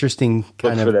 it's an interesting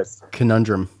kind of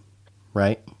conundrum,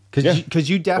 right? Because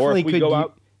you definitely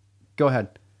could. Go ahead.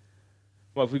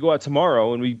 Well, if we go out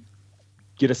tomorrow and we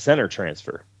get a center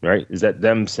transfer, right? Is that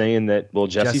them saying that, well,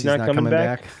 Jesse's not coming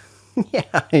back? Yeah,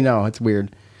 I know. It's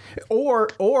weird. Or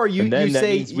you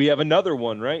say means we have another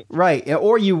one, right? Right.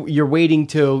 Or you're waiting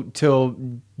till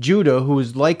Judah, who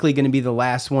is likely going to be the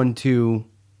last one to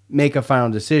make a final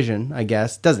decision, I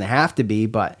guess. Doesn't have to be,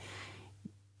 but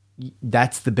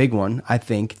that's the big one, I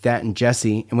think, that and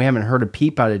Jesse. And we haven't heard a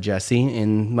peep out of Jesse.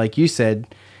 And like you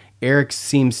said, Eric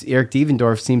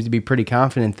Devendorf seems to be pretty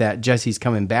confident that Jesse's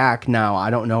coming back. Now, I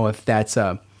don't know if that's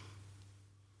a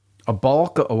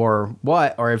bulk or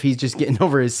what, or if he's just getting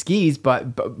over his skis.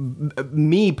 But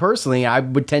me personally, I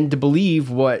would tend to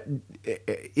believe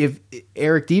if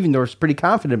Eric Devendorf's pretty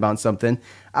confident about something,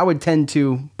 I would tend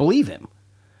to believe him.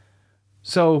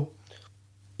 So,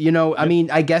 I mean,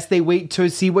 I guess they wait to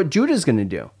see what Judah's going to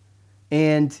do.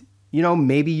 And,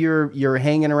 maybe you're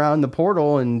hanging around the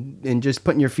portal and just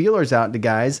putting your feelers out to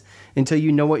guys until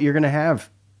you know what you're going to have.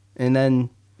 And then,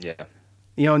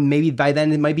 maybe by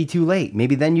then it might be too late.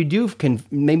 Maybe then you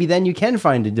can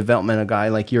find a developmental guy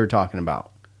like you're talking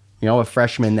about. A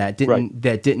freshman that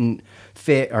didn't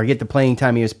fit or get the playing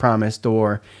time he was promised,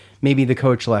 or maybe the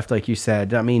coach left, like you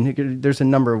said. I mean, there's a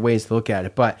number of ways to look at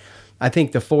it, but I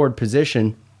think the forward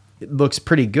position looks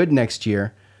pretty good next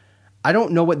year. I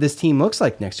don't know what this team looks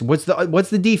like next year. What's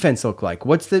the defense look like?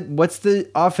 What's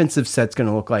the offensive set's going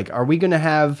to look like? Are we going to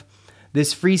have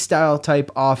this freestyle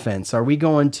type offense? Are we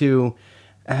going to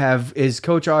is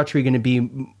Coach Autry going to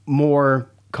be more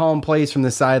calm plays from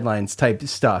the sidelines type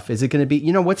stuff? Is it going to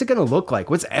be, what's it going to look like?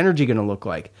 What's energy going to look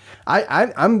like?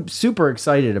 I'm super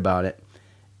excited about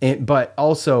it, but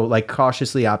also like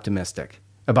cautiously optimistic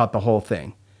about the whole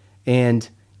thing. And,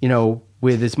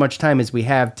 with as much time as we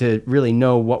have to really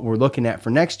know what we're looking at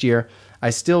for next year, I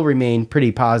still remain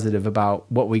pretty positive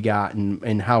about what we got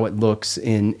and how it looks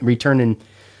in returning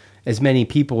as many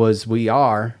people as we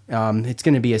are. It's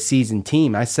going to be a seasoned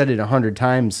team. I said it 100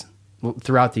 times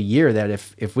throughout the year that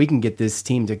if we can get this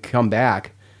team to come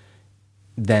back,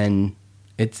 then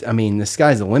the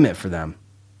sky's the limit for them,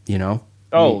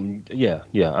 Oh, yeah.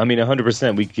 I mean,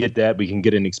 100%. We get that. We can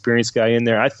get an experienced guy in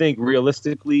there. I think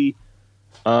realistically,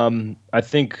 I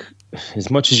think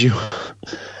as much as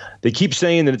they keep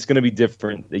saying that it's going to be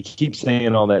different. They keep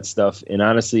saying all that stuff. And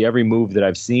honestly, every move that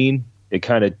I've seen, it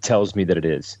kind of tells me that it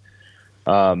is.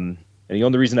 And the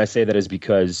only reason I say that is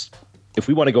because if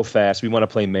we want to go fast, we want to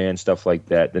play man, stuff like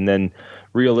that. And then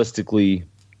realistically,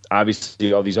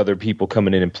 obviously all these other people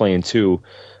coming in and playing too,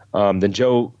 then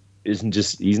Joe he's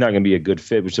not going to be a good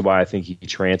fit, which is why I think he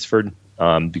transferred,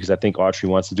 because I think Autry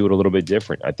wants to do it a little bit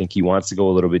different. I think he wants to go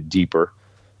a little bit deeper.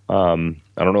 I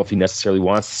don't know if he necessarily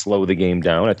wants to slow the game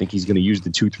down. I think he's going to use the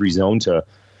 2-3 zone to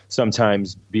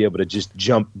sometimes be able to just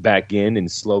jump back in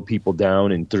and slow people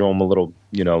down and throw them a little,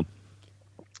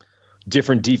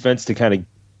 different defense to kind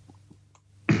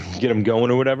of get them going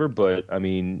or whatever. But, I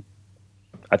mean,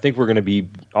 I think we're going to be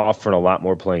offering a lot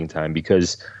more playing time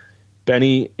because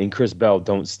Benny and Chris Bell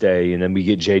don't stay, and then we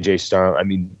get J.J. Starr. I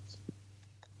mean,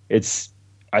 I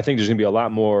think there's going to be a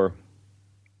lot more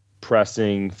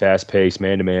pressing, fast-paced,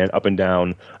 man-to-man, up and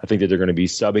down. I think that they're going to be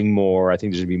subbing more. I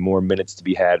think there's going to be more minutes to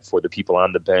be had for the people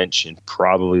on the bench and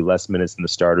probably less minutes than the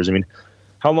starters. I mean,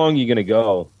 how long are you going to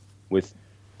go with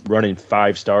running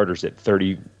 5 starters at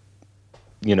 30,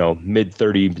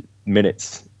 mid-30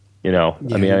 minutes? Yeah.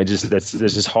 I mean, that's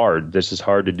just hard. That's just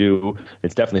hard to do.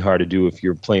 It's definitely hard to do if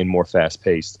you're playing more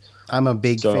fast-paced. I'm a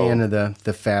big fan of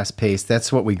the fast-paced.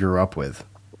 That's what we grew up with.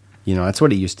 That's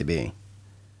what it used to be.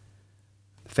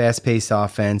 Fast-paced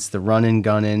offense, the running,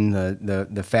 gunning,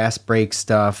 the fast break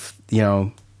stuff,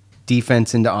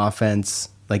 defense into offense,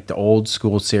 like the old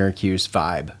school Syracuse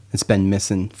vibe. It's been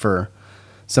missing for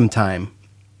some time.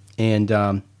 And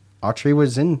Autry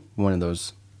was in one of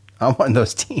those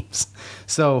teams.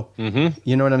 So,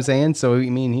 You know what I'm saying? So, I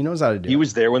mean, he knows how to do it. He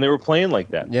was there when they were playing like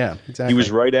that. Yeah, exactly. He was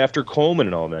right after Coleman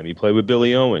and all them. He played with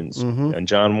Billy Owens and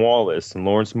John Wallace and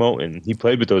Lawrence Moten. He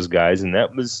played with those guys, and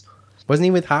that was... Wasn't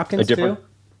he with Hopkins, too?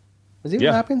 Was he with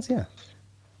Hopkins? Yeah.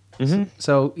 Mm-hmm.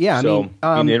 So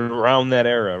in around that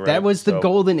era, right? That was the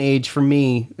golden age for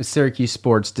me, Syracuse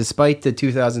sports. Despite the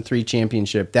 2003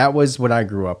 championship, that was what I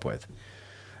grew up with,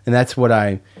 and that's what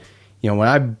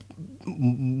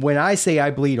when I say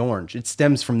I bleed orange, it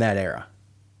stems from that era.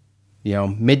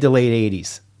 Mid to late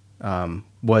 80s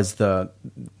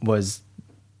was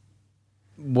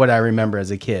what I remember as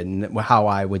a kid, and how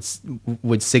I would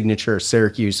signature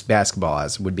Syracuse basketball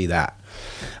as would be that.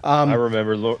 I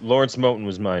remember Lawrence Moten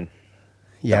was mine.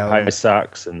 Yeah, the high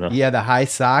socks and the high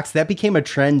socks, that became a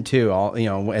trend too.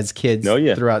 As kids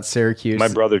throughout Syracuse. My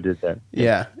brother did that.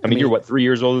 Yeah, I mean, you're what, 3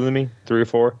 years older than me? 3 or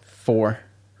 4? 4.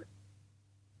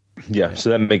 Yeah, so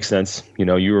that makes sense.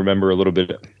 You remember a little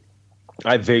bit.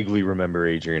 I vaguely remember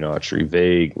Adrian Autry,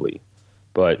 vaguely.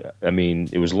 But, I mean,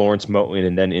 it was Lawrence Moten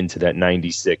and then into that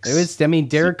 96.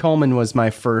 Derek Coleman was my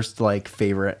first,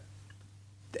 favorite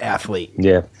athlete.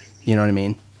 Yeah. You know what I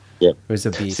mean? Yeah. It was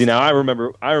a beast. See, now I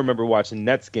remember watching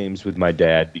Nets games with my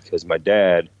dad because my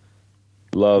dad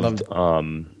loved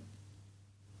the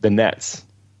Nets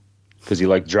because he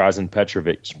liked Drazen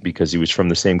Petrovic because he was from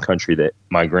the same country that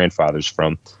my grandfather's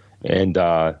from. And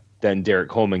then Derek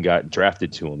Coleman got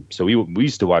drafted to him. So we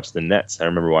used to watch the Nets. I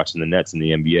remember watching the Nets in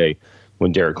the NBA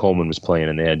when Derek Coleman was playing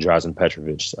and they had Drazen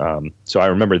Petrovic. So I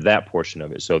remember that portion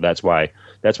of it. So that's when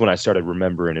I started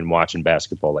remembering and watching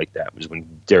basketball like that, was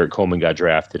when Derek Coleman got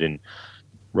drafted, and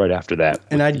right after that.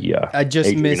 And I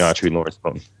just missed Lawrence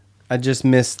Moten. I just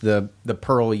missed the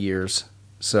Pearl years.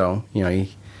 So, I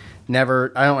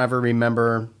don't ever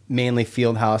remember Manly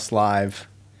Fieldhouse Live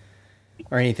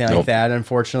or anything like that,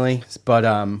 unfortunately. But,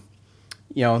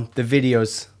 the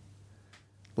videos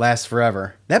last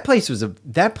forever. That place was a,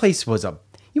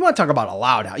 you want to talk about a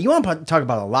loud house. You want to talk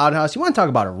about a loud house. You want to talk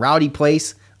about a rowdy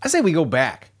place. I say we go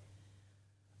back.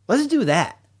 Let's do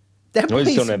that. That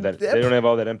place, don't have that. They don't have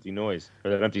all that empty noise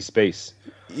or that empty space.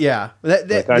 Yeah.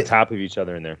 On top of each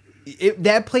other in there.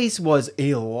 That place was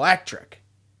electric.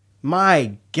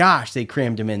 My gosh, they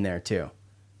crammed him in there too.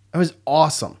 It was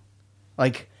awesome.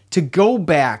 To go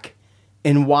back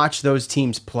and watch those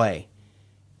teams play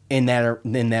in that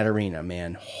arena,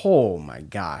 man. Oh my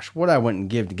gosh, what I wouldn't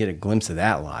give to get a glimpse of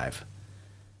that live.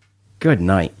 Good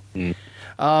night.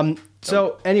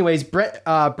 So, anyways,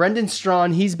 Brendan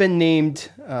Strawn, he's been named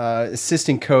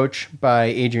assistant coach by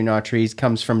Adrian Autry. He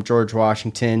comes from George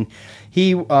Washington.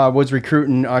 He was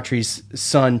recruiting Autry's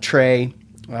son, Trey,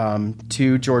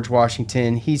 to George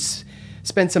Washington. He's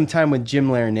spent some time with Jim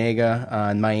Larinaga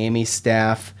on Miami's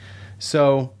staff.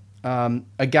 So,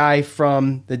 a guy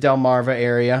from the Delmarva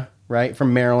area, right?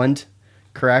 From Maryland,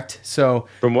 correct? So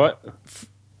from what?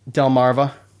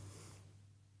 Delmarva.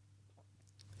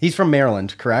 He's from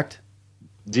Maryland, correct?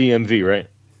 DMV, right?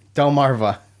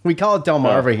 Delmarva. We call it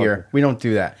Delmarva here. Okay. We don't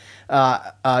do that.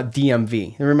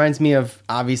 DMV. It reminds me of,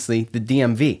 obviously, the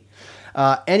DMV.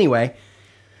 Anyway,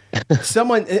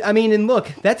 and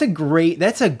look, that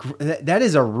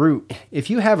is a route. If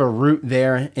you have a route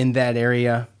there in that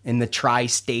area, in the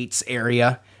tri-states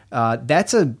area,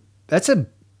 that's kind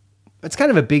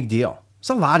of a big deal. There's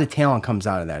a lot of talent comes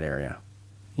out of that area,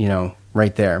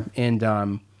 right there. And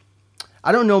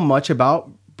I don't know much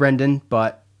about Brendan,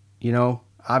 but,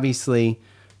 obviously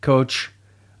Coach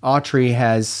Autry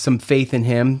has some faith in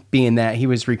him, being that he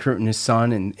was recruiting his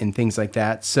son and things like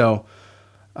that. So,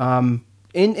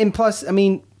 and plus,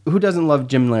 who doesn't love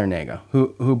Jim Larinaga,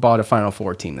 who bought a Final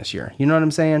Four team this year? You know what I'm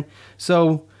saying?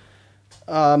 So,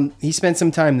 he spent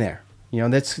some time there.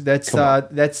 That's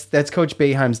Coach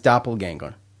Boeheim's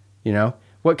doppelganger.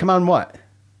 What? Come on, what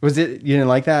was it? You didn't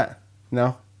like that?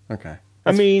 No. Okay.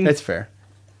 That's fair.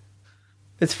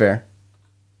 It's fair.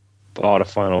 Bought a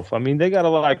Final Four. They got a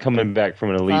lot coming back from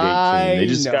an Elite Eight team. They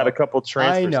just got a couple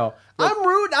transfers. I know.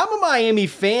 I'm a Miami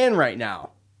fan right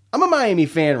now. I'm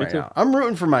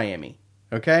rooting for Miami.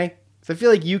 Okay? So I feel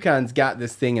like UConn's got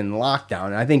this thing in lockdown.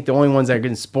 And I think the only ones that are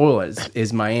going to spoil it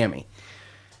is Miami.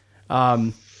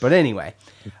 But anyway,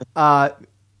 I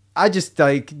just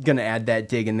gonna add that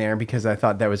dig in there because I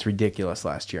thought that was ridiculous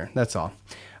last year. That's all.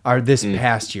 Or this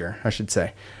past year, I should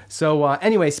say. So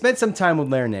anyway, spent some time with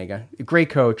Larinaga, a great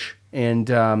coach, and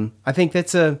I think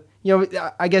that's I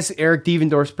guess Eric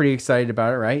Devendorf's pretty excited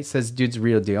about it, right? He says dude's a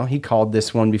real deal. He called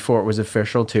this one before it was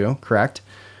official too, correct?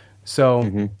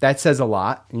 So that says a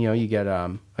lot. You get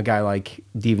a guy like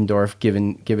Devendorf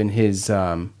given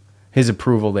his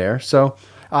approval there. So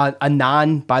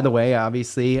by the way,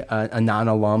 obviously a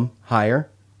non-alum hire,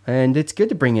 and it's good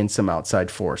to bring in some outside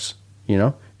force,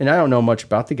 And I don't know much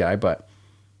about the guy, but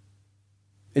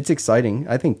it's exciting.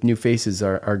 I think new faces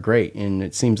are great, and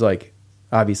it seems like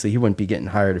obviously he wouldn't be getting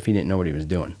hired if he didn't know what he was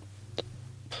doing.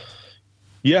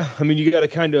 Yeah, I mean, you got to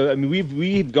kind of. I mean,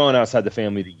 we've gone outside the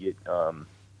family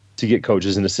to get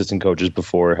coaches and assistant coaches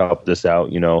before, helped us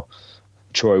out.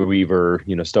 Troy Weaver,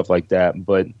 stuff like that.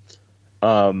 But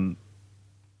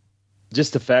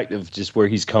just the fact of just where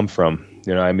he's come from.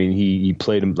 I mean, he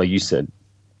played him, like you said,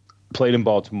 played in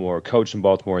Baltimore, coached in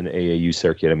Baltimore in the AAU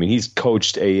circuit. I mean, he's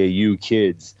coached AAU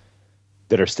kids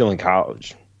that are still in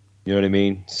college. You know what I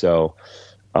mean? So,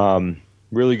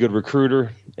 really good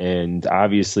recruiter, and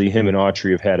obviously him and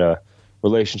Autry have had a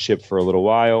relationship for a little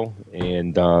while,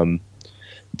 and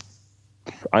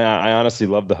I honestly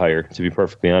love the hire, to be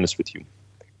perfectly honest with you.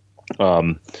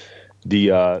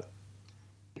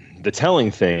 The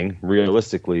telling thing,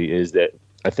 realistically, is that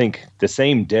I think the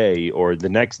same day or the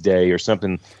next day or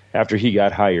something after he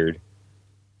got hired,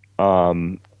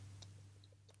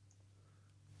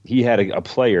 he had a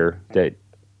player that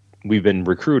we've been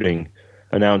recruiting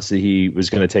announced that he was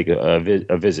going to take a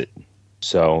visit.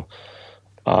 So,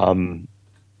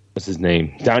 what's his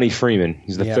name? Donnie Freeman.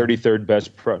 He's the 33rd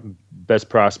best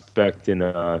prospect in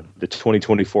the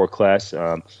 2024 class.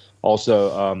 Also,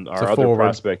 our other forward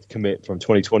prospect commit from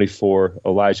 2024,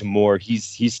 Elijah Moore.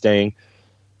 He's staying.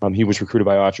 He was recruited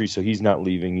by Autry, so he's not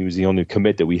leaving. He was the only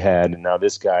commit that we had, and now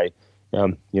this guy,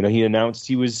 he announced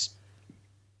that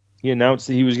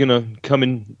he was going to come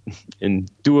in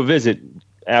and do a visit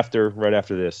right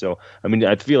after this. So, I mean,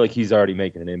 I feel like he's already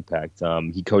making an impact.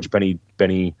 He coached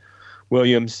Benny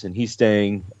Williams, and he's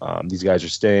staying. These guys are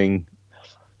staying.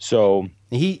 So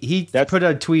he put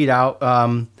a tweet out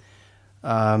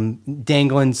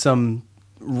dangling some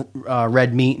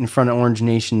red meat in front of Orange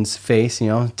Nation's face,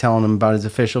 telling him about his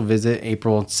official visit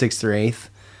April 6th or 8th,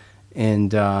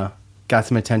 and got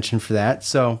some attention for that.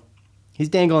 So he's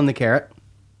dangling the carrot.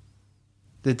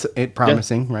 It's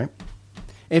promising, right?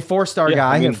 A 4-star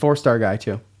guy, a 4-star guy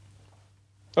too.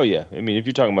 Oh yeah, I mean, if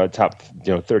you're talking about top,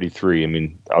 33, I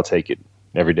mean, I'll take it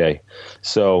every day.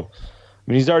 So, I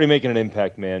mean, he's already making an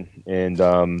impact, man, and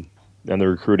on the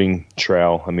recruiting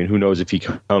trail. I mean, who knows if he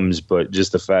comes, but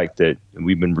just the fact that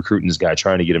we've been recruiting this guy,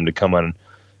 trying to get him to come on,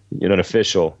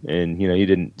 unofficial, and he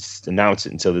didn't announce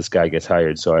it until this guy gets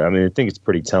hired. So, I mean, I think it's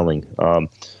pretty telling.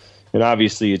 And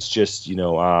obviously, it's just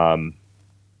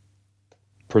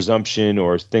presumption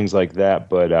or things like that,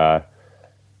 but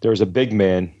there's a big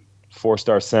man,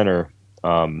 4-star center,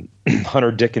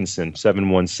 Hunter Dickinson,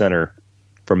 7'1" center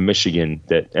from Michigan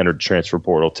that entered transfer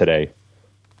portal today,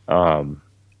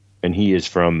 and he is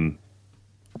from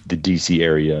the DC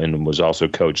area and was also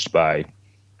coached by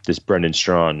this Brendan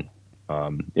Strawn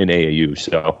in AAU.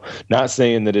 So not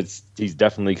saying that he's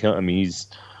definitely he's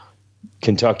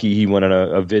Kentucky. He went on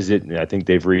a visit, and I think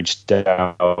they've reached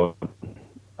out.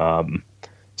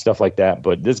 Stuff like that,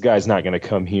 but this guy's not going to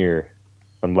come here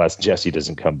unless Jesse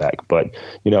doesn't come back. But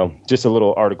just a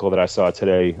little article that I saw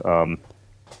today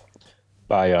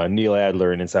by Neil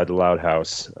Adler in Inside the Loud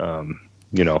House.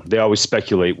 They always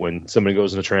speculate when somebody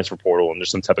goes in the transfer portal and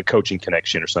there's some type of coaching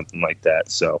connection or something like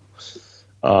that. So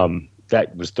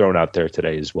that was thrown out there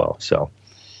today as well. So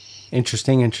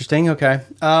interesting. Okay.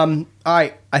 All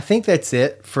right. I think that's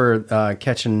it for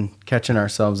catching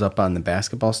ourselves up on the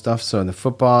basketball stuff. So the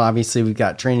football, obviously, we've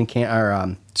got training camp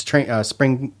or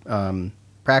spring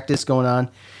practice going on.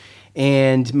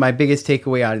 And my biggest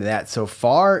takeaway out of that so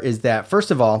far is that,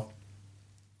 first of all,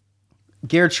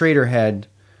 Garrett Schrader had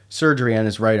surgery on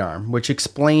his right arm, which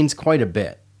explains quite a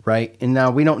bit, right? And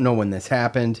now we don't know when this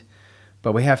happened,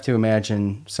 but we have to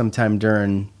imagine sometime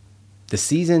during the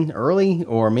season, early,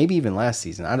 or maybe even last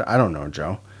season. I don't know,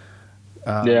 Joe.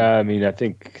 Yeah, I mean, I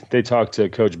think they talked to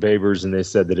Coach Babers, and they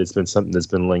said that it's been something that's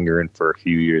been lingering for a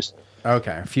few years.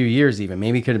 Okay, a few years even.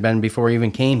 Maybe it could have been before he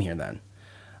even came here then,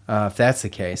 if that's the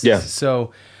case. Yeah.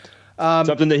 So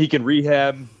something that he can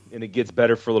rehab, and it gets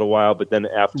better for a little while, but then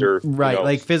after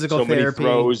like physical so therapy,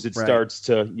 many throws, it starts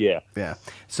to yeah.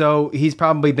 So he's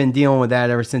probably been dealing with that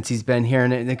ever since he's been here,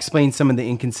 and it explains some of the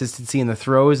inconsistency in the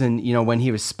throws. And when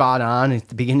he was spot on at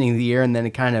the beginning of the year, and then it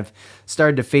kind of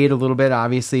started to fade a little bit.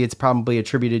 Obviously, it's probably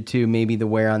attributed to maybe the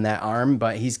wear on that arm,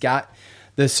 but he's got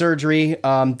the surgery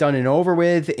done and over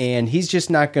with, and he's just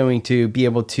not going to be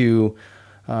able to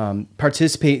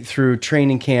participate through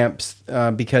training camps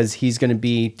because he's going to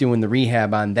be doing the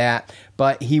rehab on that,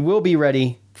 but he will be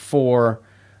ready for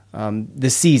the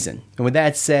season. And with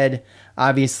that said,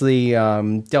 obviously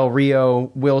Del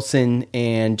Rio, Wilson,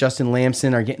 and Justin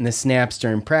Lamson are getting the snaps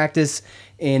during practice,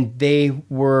 and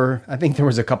I think there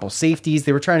was a couple safeties.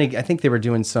 They were I think they were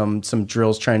doing some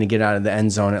drills trying to get out of the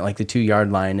end zone at like the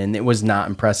 2-yard line, and it was not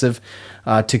impressive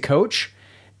to coach.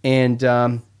 And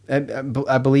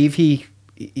I believe he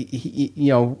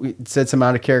he said some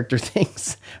out of character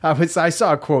things. I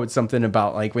saw a quote, something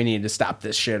about like, we need to stop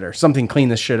this shit or something, clean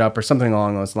this shit up or something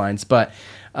along those lines. But,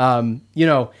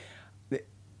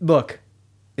 look,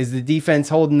 is the defense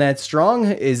holding that strong?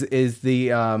 Is the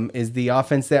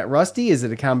offense that rusty? Is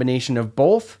it a combination of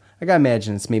both? I gotta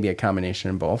imagine it's maybe a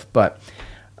combination of both, but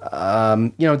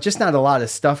just not a lot of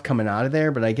stuff coming out of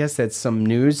there, but I guess that's some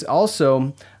news.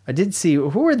 Also, I did see,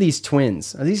 who are these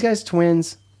twins? Are these guys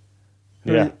twins?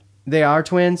 Yeah. They are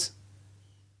twins?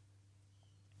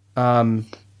 Where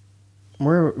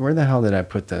the hell did I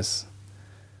put this?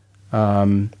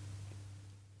 Trayvon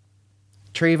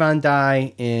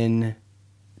Dye and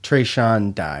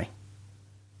Trayshawn Dye.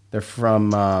 They're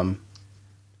from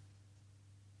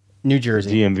New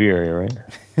Jersey. DMV area, right?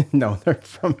 No, they're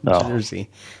from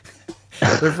Jersey.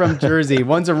 They're from Jersey.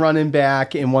 One's a running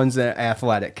back and one's an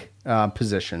athletic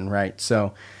position, right?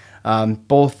 So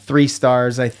both 3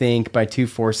 stars, I think, by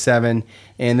 247,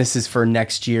 and this is for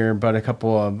next year. But a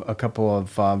couple of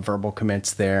verbal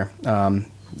commits there.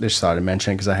 Just thought I'd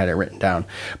mention because I had it written down.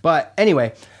 But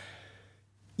anyway,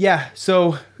 yeah.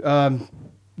 So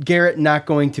Garrett not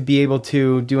going to be able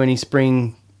to do any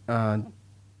spring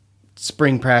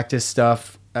practice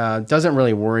stuff. Doesn't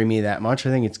really worry me that much. I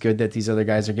think it's good that these other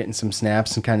guys are getting some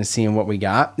snaps and kind of seeing what we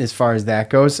got as far as that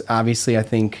goes. Obviously, I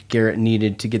think Garrett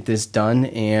needed to get this done,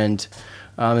 and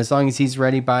as long as he's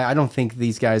ready I don't think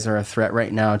these guys are a threat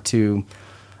right now to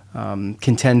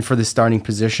contend for the starting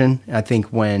position. I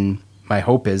think my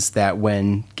hope is that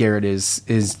when Garrett is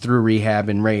through rehab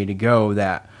and ready to go,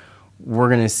 that we're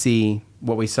going to see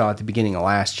what we saw at the beginning of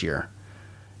last year,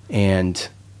 and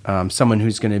someone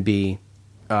who's going to be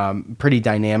pretty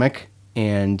dynamic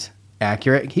and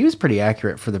accurate. He was pretty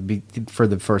accurate for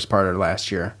the first part of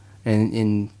last year,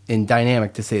 and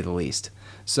dynamic to say the least.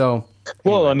 So,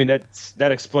 well, I mean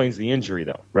that explains the injury,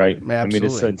 though, right?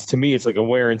 Absolutely. I mean, to me, it's like a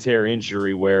wear and tear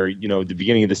injury where at the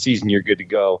beginning of the season you're good to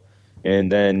go,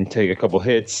 and then take a couple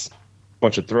hits,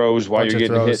 bunch of throws while you're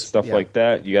getting hit, stuff like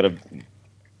that. You gotta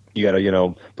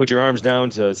put your arms down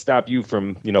to stop you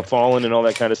from falling and all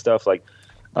that kind of stuff. Like,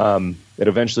 it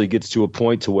eventually gets to a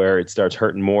point to where it starts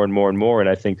hurting more and more and more. And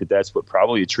I think that's what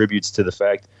probably attributes to the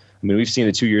fact, I mean, we've seen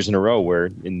it 2 years in a row where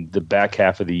in the back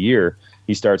half of the year,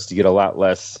 he starts to get a lot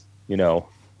less, a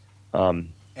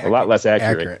lot less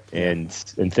accurate. And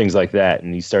things like that.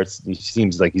 And he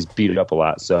seems like he's beat it up a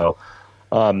lot. So,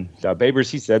 Babers,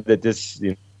 he said that this,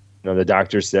 the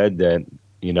doctor said that,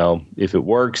 if it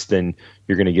works, then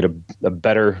you're going to get a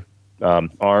better,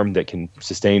 arm that can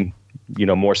sustain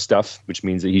more stuff, which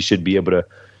means that he should be able to,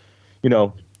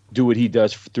 do what he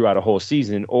does throughout a whole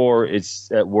season, or it's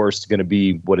at worst going to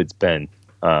be what it's been.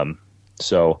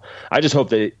 So I just hope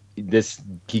that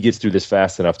he gets through this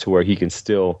fast enough to where he can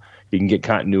get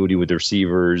continuity with the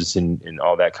receivers and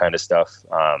all that kind of stuff,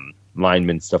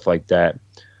 linemen, stuff like that,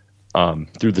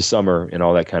 through the summer and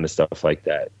all that kind of stuff like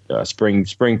that.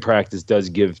 Spring practice does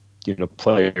give,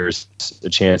 players a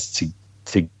chance to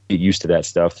get used to that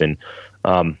stuff. And,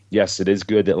 yes, it is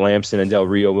good that Lamson and Del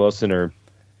Rio Wilson are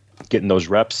getting those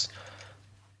reps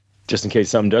just in case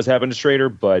something does happen to Schrader,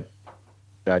 but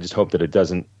I just hope that it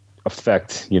doesn't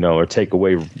affect, or take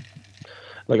away.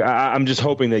 Like, I'm just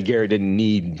hoping that Garrett didn't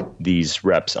need these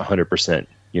reps 100%,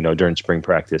 during spring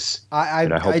practice.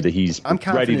 And I hope that he's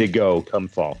ready to go come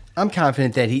fall. I'm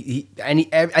confident that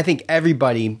I think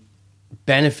everybody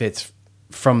benefits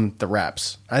from the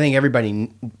reps. I think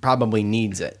everybody probably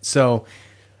needs it. So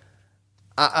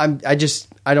I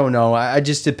don't know. It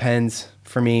just depends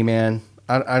for me, man.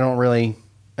 I don't really.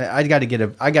 I got to get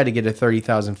a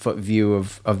 30,000 foot view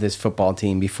of this football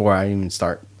team before I even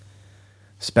start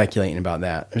speculating about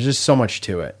that. There's just so much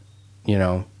to it,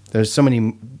 There's so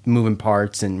many moving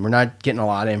parts, and we're not getting a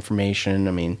lot of information.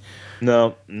 I mean,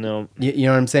 no. You know what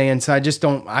I'm saying? So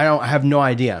I have no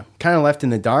idea. Kind of left in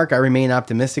the dark. I remain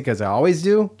optimistic as I always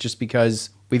do, just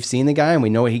because we've seen the guy and we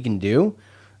know what he can do.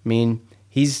 I mean,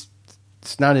 it's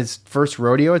not his first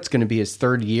rodeo. It's going to be his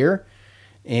third year.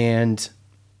 And,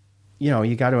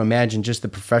 you got to imagine just the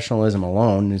professionalism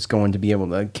alone is going to be able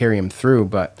to carry him through.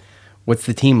 But what's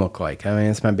the team look like? I mean,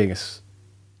 that's my biggest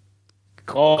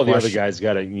All the other guys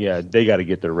they got to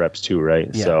get their reps too, right?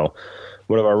 Yeah. So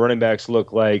what do our running backs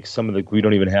look like? We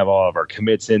don't even have all of our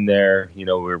commits in there.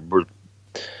 We're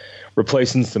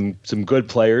replacing some good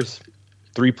players.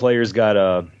 3 players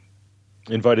got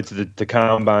invited to the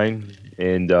combine.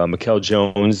 And Mikel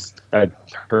Jones, I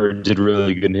heard, did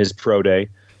really good in his pro day.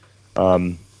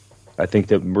 I think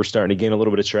that we're starting to gain a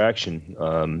little bit of traction.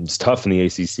 It's tough in the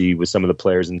ACC with some of the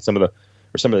players and some of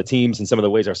the teams and some of the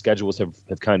ways our schedules have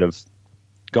kind of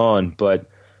gone. But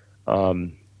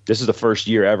this is the first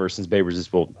year ever since Babers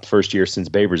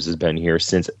has been here,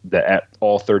 since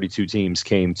all 32 teams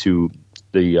came to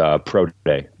the pro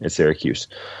day at Syracuse.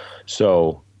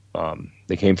 So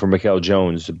they came from Mikael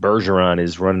Jones. Bergeron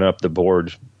is running up the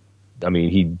board. I mean,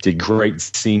 he did great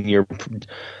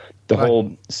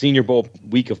whole Senior Bowl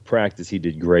week of practice. He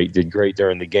did great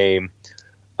during the game.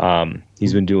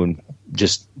 He's been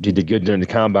he did good during the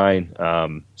combine.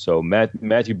 So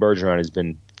Matthew Bergeron has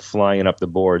been flying up the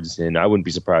boards, and I wouldn't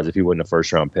be surprised if he wasn't a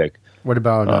first-round pick. What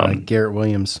about Garrett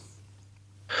Williams?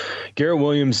 Garrett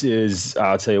Williams is,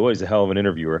 I'll tell you what, he's a hell of an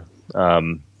interviewer.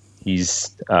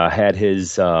 He's had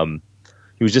his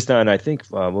he was just on, I think,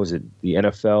 what was it, the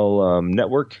NFL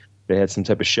Network? They had some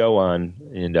type of show on,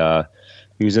 and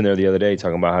he was in there the other day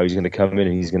talking about how he's going to come in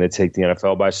and he's going to take the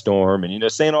NFL by storm,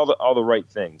 and saying all the right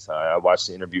things. I watched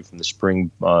the interview from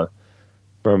the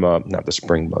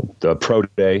the pro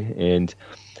day, and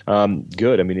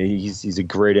good. I mean, he's a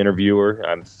great interviewer.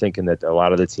 I'm thinking that a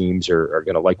lot of the teams are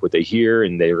going to like what they hear,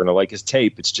 and they're going to like his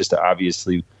tape. It's just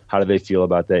obviously, how do they feel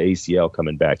about the ACL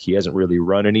coming back? He hasn't really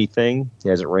run anything. He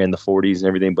hasn't ran the 40s and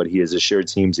everything, but he has assured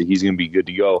teams that he's going to be good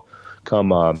to go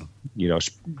come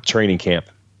training camp.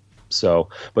 So,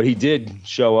 but he did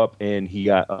show up, and he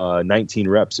got 19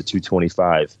 reps at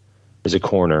 225 as a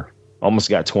corner, almost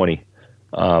got 20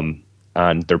 on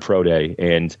their pro day.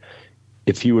 And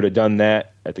if he would have done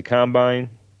that at the combine,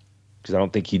 because I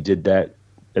don't think he did that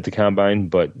at the combine,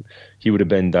 but he would have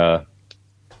been the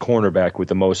cornerback with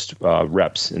the most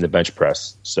reps in the bench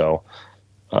press. So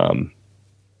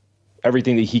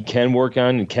everything that he can work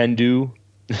on and can do,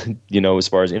 as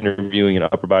far as interviewing and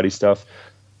upper body stuff,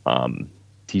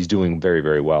 he's doing very,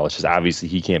 very well. It's just obviously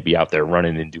he can't be out there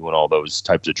running and doing all those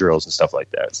types of drills and stuff like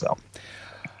that. So,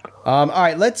 all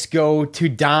right, let's go to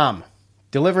Dom,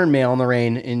 delivering mail in the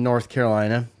rain in North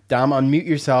Carolina. Dom, unmute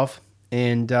yourself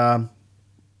and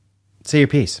say your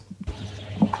piece.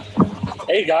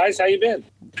 Hey guys, how you been?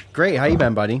 Great. How you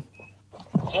been, buddy?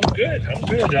 I'm good.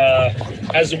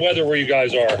 How's the weather where you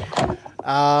guys are?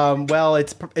 Well,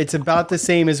 it's about the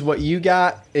same as what you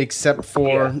got, except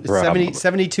for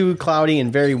 72 cloudy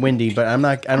and very windy, but I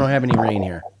don't have any rain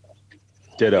here.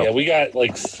 Ditto. Yeah, we got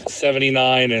like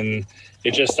 79 and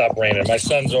it just stopped raining. My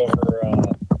son's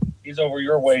he's over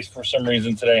your way for some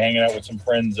reason today, hanging out with some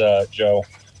friends, Joe.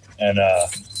 And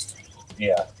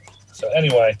yeah. So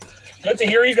anyway, good to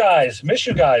hear you guys. Miss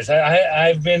you guys.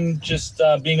 I've been just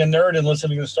being a nerd and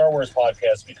listening to the Star Wars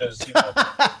podcast because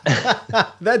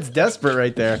that's desperate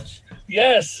right there.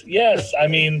 Yes. I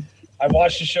mean, I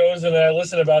watch the shows and then I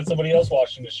listen about somebody else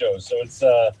watching the shows. So it's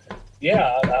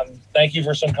thank you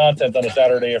for some content on a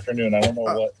Saturday afternoon. I don't know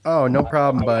what. Oh, no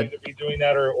problem, bud. Either be doing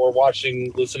that or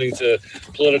listening to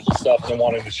political stuff and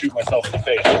wanting to shoot myself in the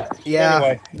face.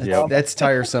 Yeah, anyway, that's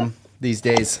tiresome these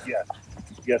days. Yeah.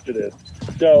 Yes, it is.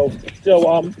 So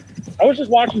I was just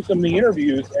watching some of the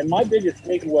interviews, and my biggest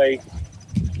takeaway,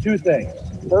 two things.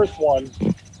 First one,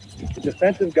 the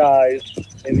defensive guys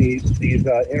in these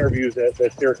interviews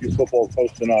that Syracuse football is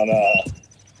posting on.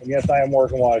 And yes, I am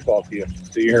working while I talk to you,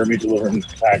 so you hear me delivering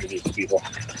packages to people.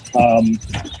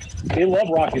 They love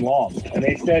Rocky Long, and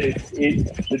they said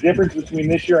the difference between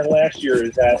this year and last year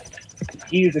is that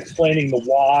he is explaining the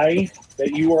why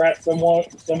that you were at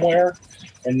somewhere,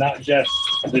 and not just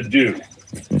the do.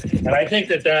 And I think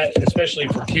that especially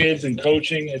for kids and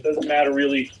coaching, it doesn't matter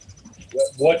really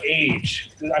what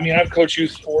age. I mean, I've coached youth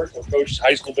sports, I've coached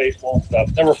high school baseball and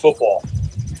stuff, never football.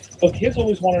 But kids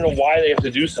always want to know why they have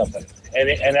to do something.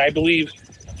 And I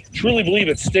truly believe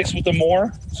it sticks with them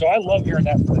more. So I love hearing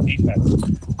that from the defense.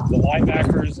 The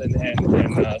linebackers and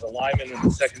the linemen in the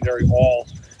secondary all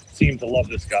seem to love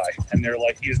this guy. And they're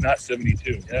like, he's not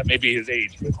 72. That may be his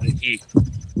age, but he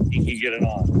can get it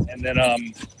on. And then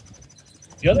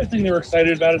the other thing they were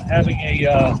excited about is having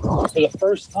for the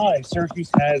first time,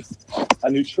 Syracuse has a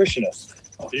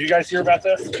nutritionist. Did you guys hear about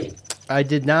this? I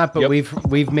did not, but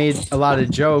we've made a lot of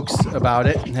jokes about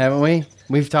it, haven't we?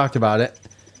 We've talked about it.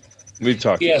 We've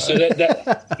talked about it.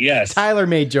 That yes. Tyler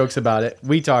made jokes about it.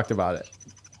 We talked about it.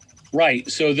 Right.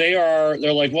 So they're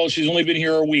like, well, she's only been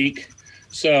here a week.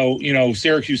 So,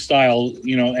 Syracuse style,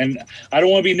 and I don't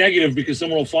want to be negative because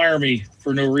someone will fire me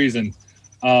for no reason.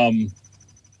 I'll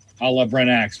let Brent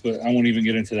Axe, but I won't even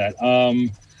get into that.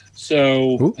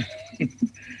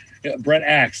 Brent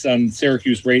Axe on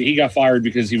Syracuse radio, he got fired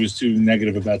because he was too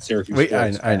negative about Syracuse. Wait,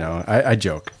 I know. I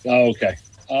joke. Oh, okay.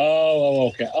 Oh,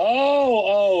 okay.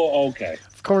 Oh, okay.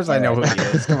 Of course I know who he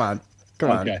is. Come on.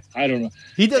 Okay. I don't know.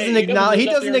 He doesn't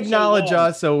acknowledge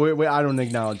us, so I don't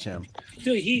acknowledge him.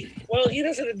 Dude, he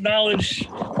doesn't acknowledge.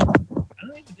 I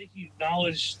don't even think he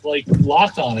acknowledge like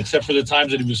Locked On, except for the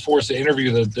times that he was forced to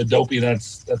interview the dopey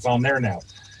that's on there now.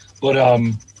 But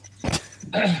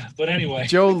anyway,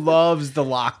 Joe loves the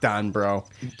Locked On, bro.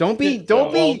 Don't be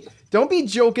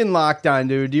joking Locked On,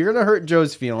 dude. You're gonna hurt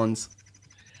Joe's feelings.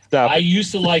 I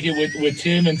used to like it with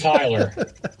Tim and Tyler.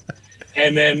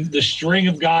 And then the string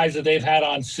of guys that they've had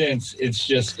on since,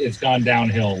 it's gone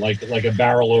downhill like a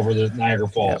barrel over the Niagara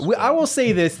Falls. Yeah, I will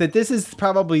say that this is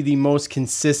probably the most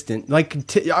consistent. Like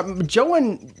Joe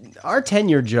and our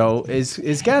tenure, Joe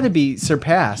is got to be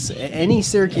surpass any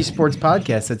Syracuse sports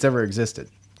podcast that's ever existed.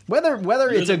 Whether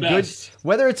it's a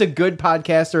good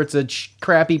podcast or it's a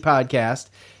crappy podcast,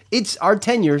 it's our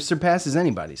tenure surpasses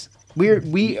anybody's.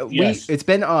 Yes. It's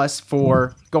been us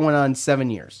for going on 7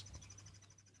 years.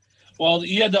 Well,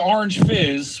 you had the Orange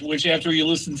Fizz, which after you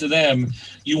listen to them,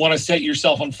 you want to set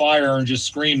yourself on fire and just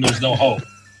scream, "There's no hope."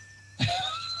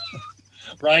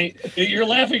 Right? You're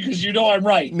laughing because you know I'm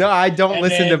right. No, I don't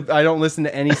listen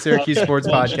to any Syracuse sports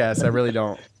podcasts. I really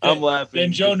don't. I'm laughing.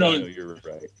 Then Joe knows you're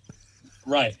right.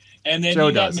 Right. And then Joe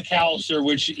you got does. McAllister,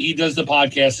 which he does the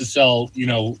podcast to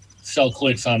sell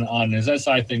clicks on his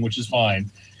SI thing, which is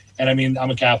fine. And I mean, I'm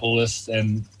a capitalist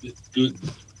and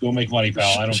go make money,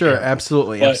 pal. I don't Sure, care.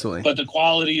 absolutely. But the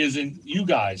quality isn't you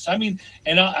guys. I mean,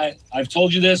 and I've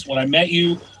told you this when I met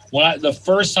you, the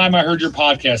first time I heard your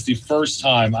podcast,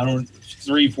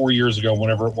 3-4 years ago,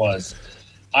 whenever it was,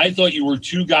 I thought you were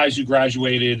two guys who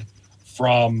graduated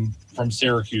from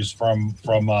Syracuse, from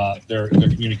their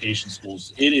communication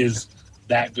schools. It is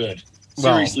that good.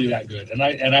 Seriously, that good. And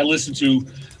I listen to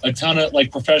a ton of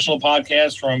like professional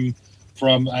podcasts from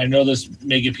I know this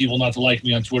may get people not to like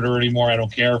me on Twitter anymore. I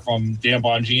don't care. From Dan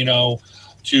Bongino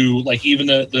to like even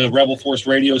the Rebel Force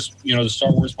Radio, the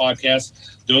Star Wars podcast.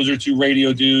 Those are two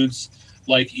radio dudes.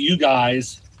 Like you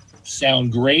guys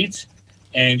sound great,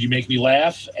 and you make me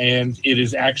laugh, and it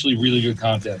is actually really good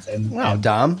content. And wow,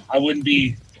 Dom, I wouldn't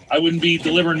be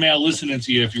delivering mail listening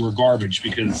to you if you were garbage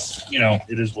because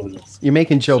it is what it is. you're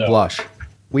making Joe blush.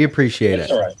 We appreciate it.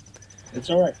 All right. It's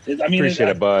all right. Appreciate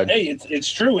it, bud. Hey, it's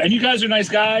true. And you guys are nice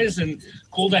guys and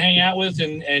cool to hang out with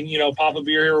and pop a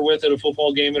beer here with at a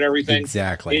football game and everything.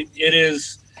 Exactly. It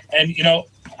is. And,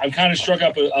 I've kind of struck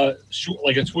up a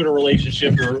Twitter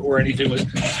relationship or anything with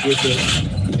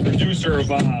the producer of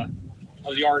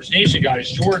the Orange Nation guys,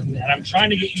 Jordan. And I'm trying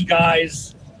to get you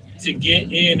guys to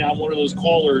get in on one of those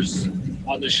callers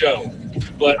on the show.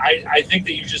 But I think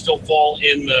that you just don't fall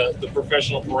in the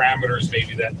professional parameters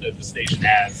maybe that the station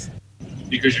has.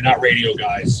 Because you're not radio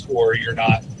guys, or you're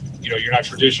not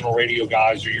traditional radio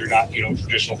guys, or you're not,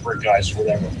 traditional print guys, or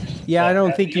whatever. Yeah, I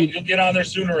don't think you'll get on there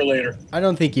sooner or later. I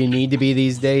don't think you need to be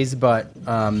these days, but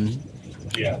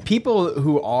people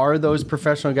who are those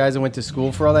professional guys that went to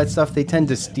school for all that stuff, they tend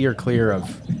to steer clear of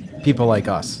people like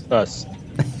us.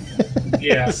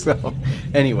 Yeah. So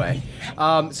anyway,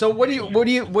 so what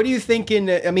do you thinking?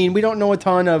 I mean, we don't know a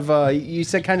ton of. You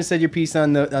said your piece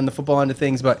on the football end of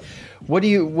things, but what do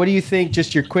you think?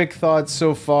 Just your quick thoughts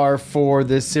so far for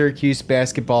the Syracuse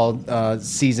basketball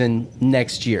season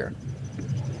next year.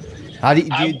 How do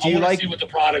you like? See what the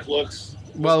product looks.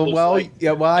 Well,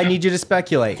 I need you to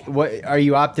speculate. What are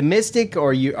you optimistic, or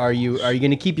are you going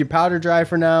to keep your powder dry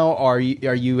for now? Or are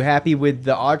you happy with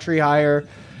the Autry hire?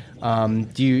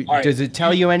 Does it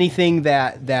tell you anything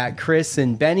that Chris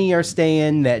and Benny are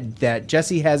staying that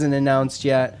Jesse hasn't announced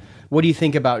yet? What do you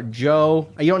think about Joe?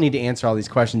 You don't need to answer all these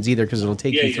questions either because it'll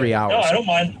take you 3 hours. No, I don't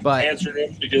mind answering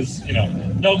them because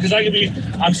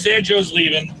I'm sad Joe's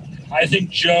leaving. I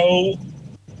think Joe,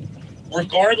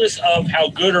 regardless of how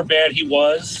good or bad he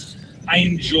was, I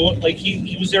enjoy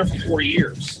he was there for 4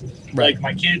 years. Right. Like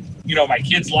my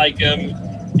kids like him,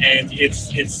 and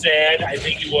it's sad. I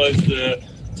think he was the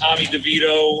Tommy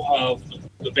DeVito of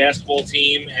the basketball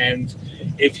team, and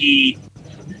if he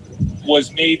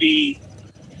was maybe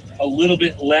a little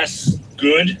bit less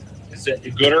good, is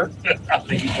it gooder? I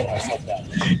think he's myself that.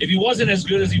 If he wasn't as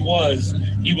good as he was,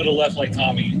 he would have left like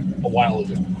Tommy a while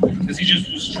ago because he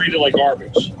just was treated like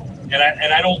garbage, and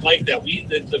I don't like that.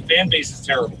 The fan base is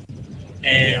terrible,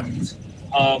 and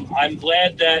I'm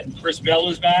glad that Chris Bell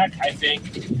is back. I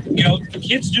think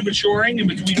kids do maturing in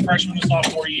between freshman and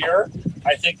sophomore year.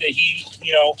 I think that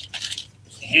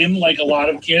him like a lot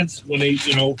of kids when they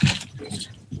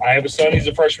I have a son, he's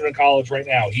a freshman in college right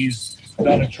now. He's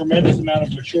done a tremendous amount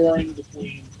of maturing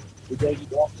between the day he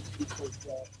walked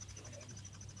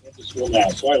into school now.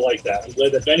 So I like that. I'm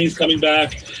glad that Benny's coming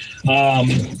back.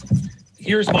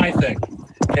 Here's my thing.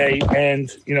 Okay.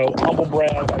 And, humble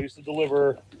brag, I used to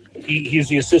deliver, he's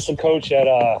the assistant coach at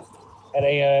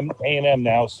A&M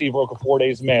now. Steve Roca 4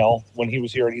 Days Mail when he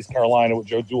was here in East Carolina with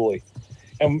Joe Dooley.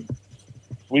 And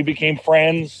We became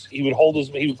friends. He would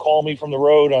call me from the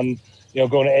road on,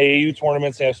 going to AAU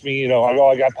tournaments, ask me,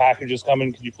 I got packages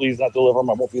coming. Could you please not deliver them?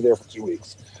 I won't be there for 2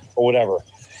 weeks or whatever.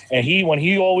 And when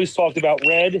he always talked about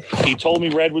Red, he told me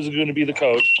Red was going to be the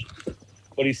coach.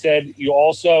 But he said, you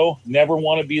also never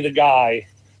want to be the guy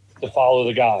to follow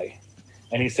the guy.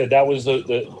 And he said that was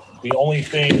the only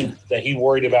thing that he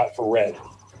worried about for Red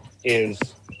is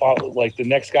like the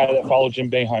next guy that followed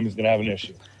Jim Boeheim is going to have an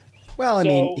issue. Well, I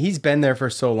mean, he's been there for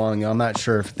so long. I'm not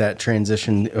sure if that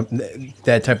transition,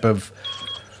 that type of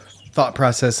thought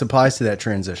process applies to that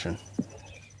transition.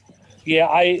 Yeah,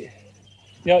 I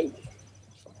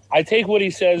take what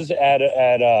he says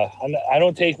I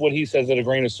don't take what he says at a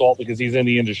grain of salt because he's in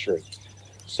the industry.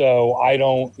 So I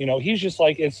don't, he's just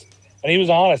like, and he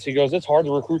was honest. He goes, it's hard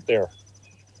to recruit there.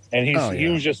 And he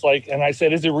was just like, and I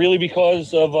said, is it really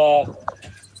because of,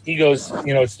 he goes,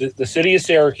 it's the city of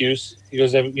Syracuse. He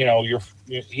goes,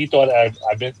 he thought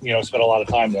I've been, spent a lot of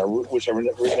time there, which I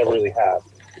never really have.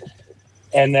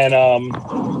 And then,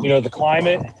 the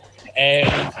climate and,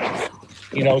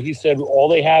 he said all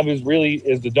they have is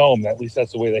the dome. At least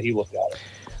that's the way that he looked at it.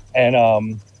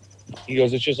 And he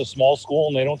goes, it's just a small school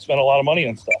and they don't spend a lot of money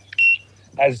on stuff.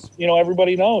 As,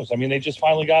 everybody knows. I mean, they just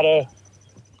finally got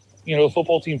the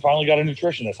football team finally got a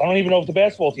nutritionist. I don't even know if the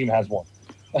basketball team has one.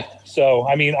 So,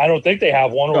 I mean, I don't think they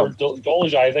have one. Or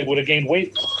Dolezaj, I think, would have gained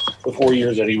weight the 4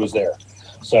 years that he was there.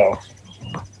 So,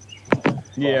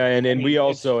 yeah, and we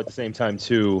also at the same time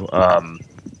too.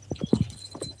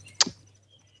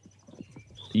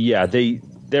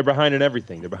 They're behind on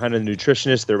everything. They're behind on the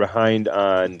nutritionist. They were behind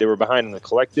on the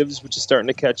collectives, which is starting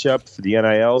to catch up for the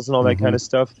NILs and all that kind of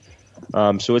stuff.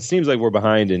 So it seems like we're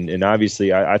behind, and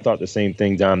obviously I thought the same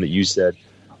thing, Dom, that you said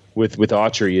with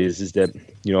Autry is that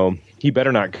he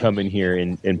better not come in here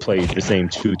and play the same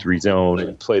 2-3 zone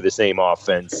and play the same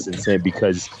offense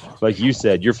because, like you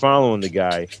said, you're following the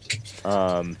guy.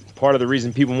 Part of the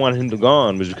reason people wanted him to go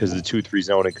on was because of the 2-3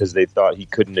 zone and because they thought he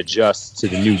couldn't adjust to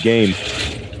the new game.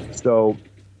 So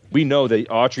we know that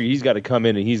Autry, he's got to come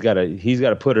in and he's got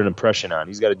to put an impression on.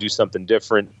 He's got to do something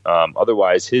different.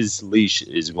 Otherwise, his leash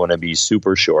is going to be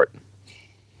super short.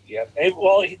 Yeah.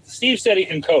 Well, Steve said he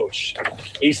can coach.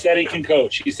 He said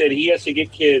he has to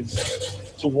get kids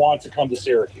to want to come to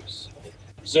Syracuse.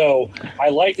 So I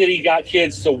like that he got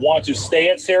kids to want to stay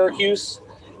at Syracuse.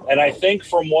 And I think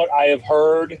from what I have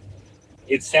heard,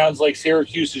 it sounds like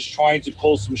Syracuse is trying to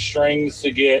pull some strings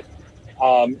to get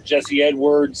Jesse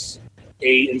Edwards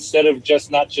instead of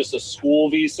not just a school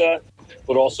visa,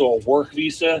 but also a work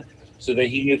visa so that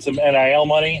he can get some NIL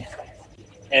money.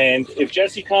 And if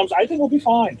Jesse comes, I think we'll be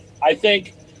fine. I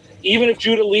think even if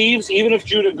Judah leaves, even if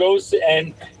Judah goes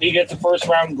and he gets a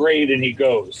first-round grade and he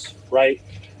goes, right,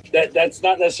 that's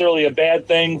not necessarily a bad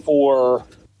thing for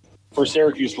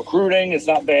Syracuse recruiting. It's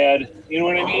not bad. You know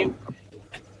what I mean?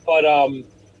 But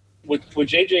with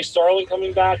J.J. Starling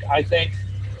coming back, I think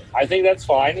that's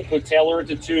fine. Put Taylor at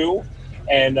the 2.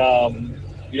 And,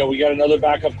 we got another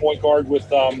backup point guard with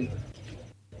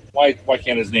why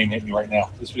can't his name hit me right now?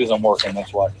 It's because I'm working.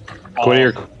 That's why.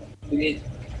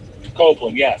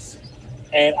 Copeland, yes.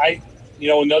 And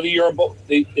another year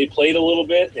they played a little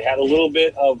bit. They had a little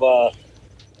bit of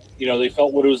they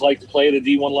felt what it was like to play at a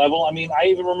D1 level. I mean, I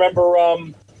even remember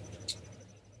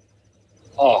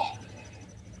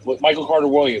with Michael Carter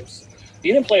Williams.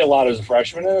 He didn't play a lot as a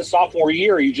freshman. In his sophomore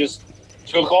year, he just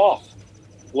took off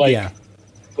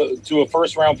to a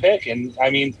first round pick. And I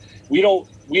mean, we don't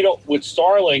with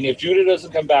Starling, if Judah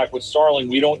doesn't come back with Starling,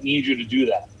 we don't need you to do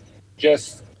that.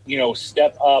 Just,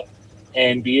 step up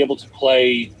and be able to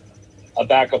play a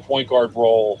backup point guard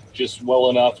role just well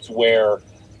enough to where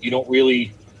you don't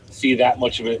really see that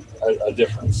much of a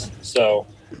difference. So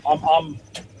I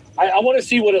want to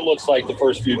see what it looks like the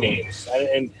first few games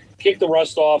and kick the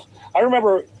rust off. I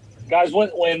remember, guys, when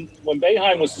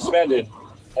Boeheim was suspended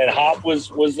and Hop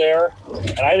was there,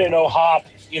 and I didn't know Hop,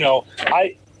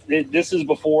 this is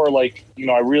before,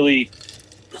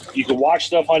 you could watch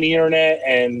stuff on the internet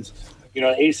and,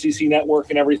 ACC network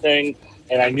and everything,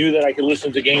 and I knew that I could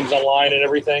listen to games online and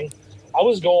everything. I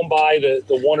was going by the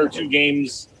 1 or 2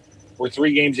 games or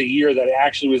 3 games a year that I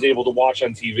actually was able to watch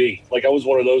on TV. Like, I was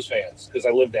one of those fans because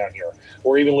I lived down here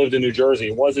or even lived in New Jersey.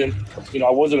 It wasn't, I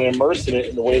wasn't immersed in it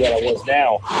in the way that I was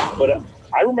now. But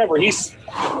I remember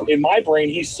in my brain,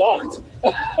 he sucked.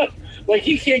 Like,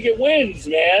 he can't get wins,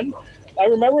 man. I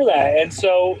remember that. And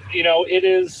so, it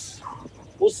is,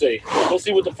 we'll see. We'll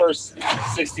see what the first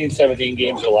 16, 17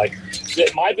 games are like.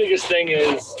 My biggest thing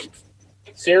is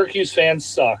Syracuse fans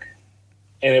suck.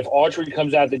 And if Autry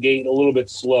comes out the gate a little bit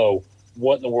slow,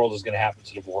 what in the world is going to happen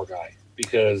to the poor guy?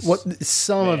 because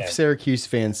some of Syracuse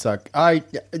fans suck.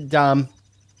 Dom,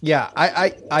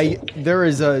 there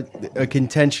is a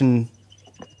contention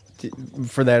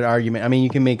for that argument. I mean, you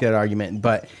can make that argument,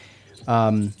 but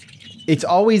it's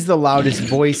always the loudest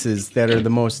voices that are the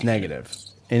most negative.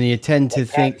 And you tend to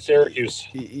think Syracuse.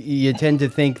 You tend to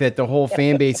think that the whole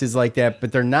fan base is like that,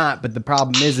 but they're not. But the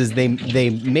problem is they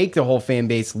make the whole fan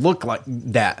base look like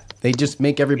that. They just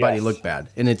make everybody look bad,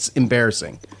 and it's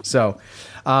embarrassing. So,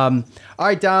 all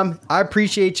right, Dom, I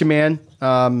appreciate you, man.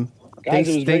 Guys,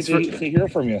 it was great to hear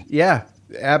from you. Yeah,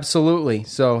 absolutely.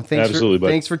 So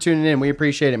thanks for tuning in. We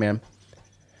appreciate it, man.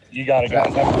 You got it,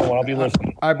 guys. Have a good one. I'll be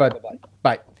listening. All right, bud.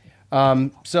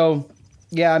 Bye. So.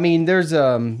 Yeah, I mean, there's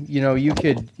you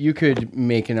could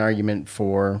make an argument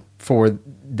for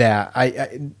that.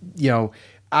 I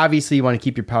obviously you want to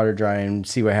keep your powder dry and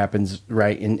see what happens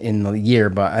right in the year.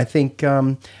 But I think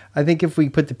if we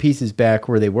put the pieces back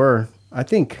where they were, I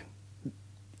think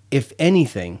if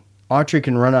anything, Autry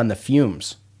can run on the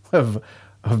fumes of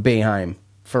Boeheim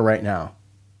for right now.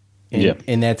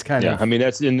 And that's kind of. I mean,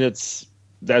 that's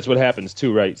what happens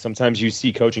too, right? Sometimes you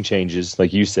see coaching changes,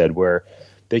 like you said, where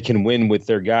they can win with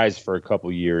their guys for a couple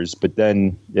years, but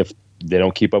then if they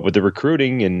don't keep up with the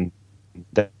recruiting and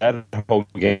that whole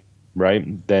game,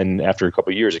 right? Then after a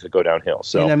couple years, it could go downhill.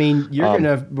 So, and I mean,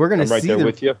 we're gonna I'm right see there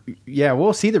with you. Yeah,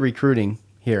 we'll see the recruiting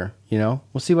here. We'll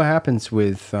see what happens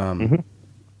with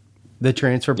the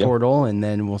transfer portal, and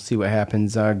then we'll see what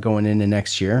happens going into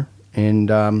next year, and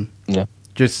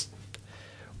just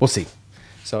we'll see.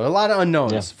 So a lot of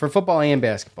unknowns for football and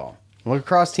basketball.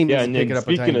 Lacrosse team doesn't pick it up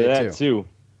a tiny bit speaking of that too.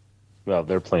 Well,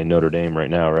 they're playing Notre Dame right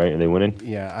now, right? Are they winning?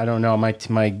 Yeah, I don't know. My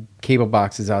cable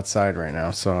box is outside right now,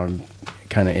 so I'm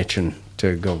kind of itching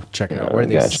to go check it out. What are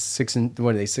they? Gotcha.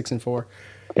 6-4?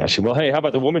 Gotcha. Well, hey, how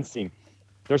about the women's team?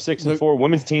 They're 6-4.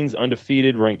 Women's team's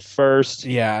undefeated, ranked first.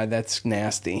 Yeah, that's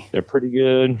nasty. They're pretty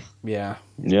good. Yeah.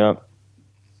 Yeah.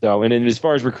 So, and then as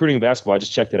far as recruiting basketball, I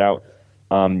just checked it out.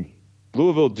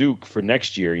 Louisville Duke for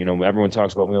next year. Everyone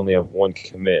talks about we only have one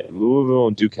commit. Louisville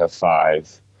and Duke have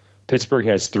 5. Pittsburgh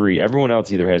has 3. Everyone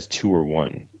else either has 2 or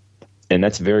 1. And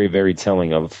that's very, very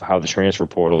telling of how the transfer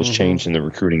portal has changed in the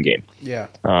recruiting game. Yeah.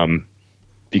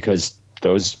 Because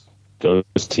those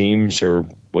teams are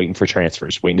waiting for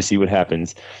transfers, waiting to see what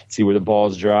happens, see where the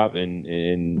balls drop,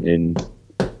 and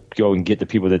go and get the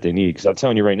people that they need. Because I'm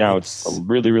telling you right now, it's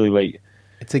really, really late.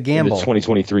 It's a gamble. The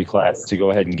 2023 class to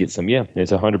go ahead and get some. Yeah,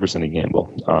 it's 100% a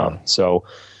gamble. So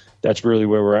that's really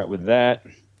where we're at with that.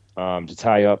 To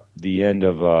tie up the end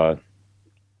of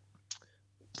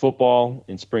football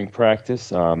and spring practice,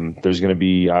 there's going to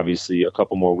be obviously a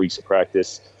couple more weeks of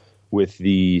practice with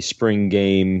the spring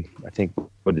game. I think,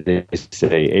 what did they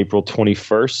say? April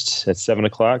 21st at 7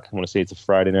 o'clock. I want to say it's a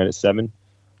Friday night at 7.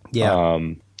 Yeah.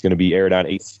 Going to be aired on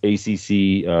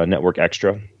ACC Network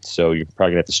Extra. So you're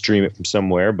probably going to have to stream it from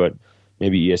somewhere, but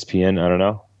maybe ESPN. I don't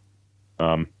know.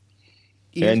 ESPN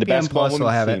and the basketball Plus will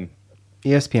have team, it.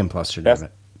 ESPN Plus should have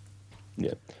it.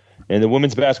 Yeah. And the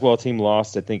women's basketball team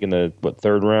lost, I think, in the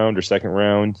third round or second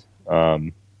round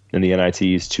in the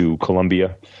NITs to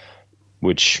Columbia,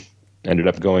 which ended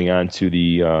up going on to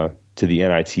the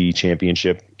NIT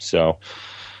championship. So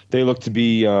they look to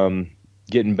be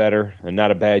getting better, and not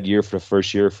a bad year for the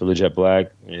first year for the Jet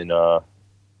Black. And I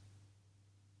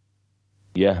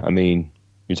mean,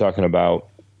 you're talking about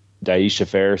Daisha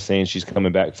Fair saying she's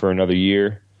coming back for another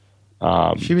year.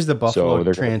 She was the Buffalo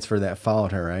transfer that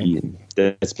followed her, right?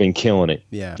 That's been killing it.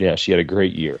 Yeah, she had a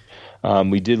great year.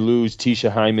 We did lose Tisha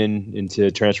Hyman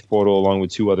into transfer portal along with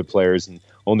 2 other players, and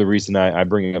only reason I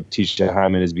bring up Tisha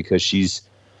Hyman is because she's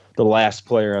the last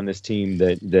player on this team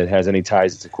that has any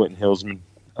ties to Quentin Hillsman.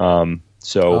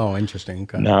 Interesting.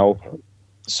 Okay. Now,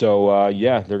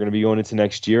 they're going to be going into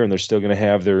next year, and they're still going to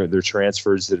have their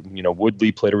transfers. That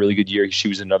Woodley played a really good year. She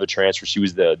was another transfer. She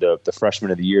was the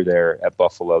freshman of the year there at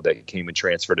Buffalo that came and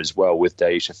transferred as well with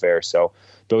Daisha Fair. So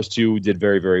those 2 did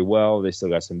very, very well. They still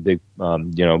got some big,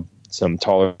 some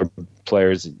taller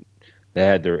players. They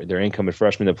had their incoming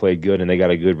freshmen that played good, and they got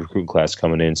a good recruiting class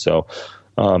coming in. So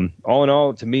all in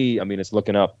all, to me, I mean, it's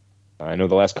looking up. I know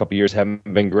the last couple of years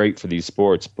haven't been great for these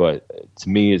sports, but to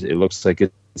me, it looks like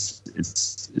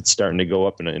it's starting to go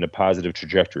up in a positive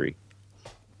trajectory.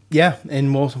 Yeah,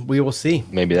 and we will see.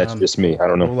 Maybe that's just me. I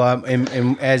don't know. Well,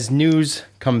 and as news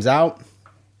comes out,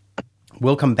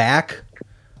 we'll come back.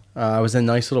 It was a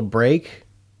nice little break.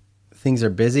 Things are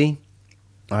busy.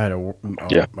 I had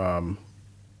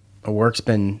work's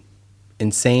been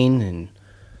insane, and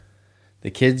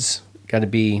the kids got to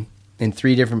be in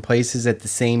 3 different places at the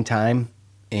same time,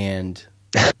 and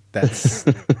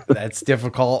that's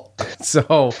difficult.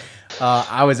 So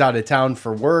I was out of town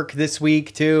for work this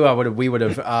week too. We would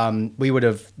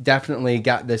have definitely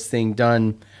got this thing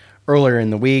done earlier in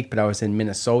the week, but I was in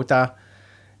Minnesota.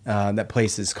 That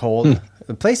place is cold.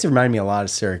 The place reminded me a lot of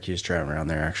Syracuse driving around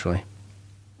there, actually.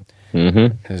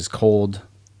 It was cold,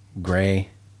 gray.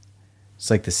 It's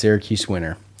like the Syracuse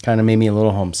winter. Kind of made me a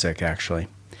little homesick, actually.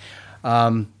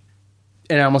 And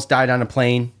I almost died on a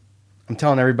plane. I'm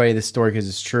telling everybody this story because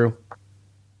it's true.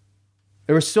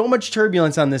 There was so much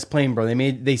turbulence on this plane, bro.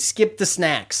 They skipped the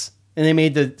snacks and they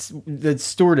made the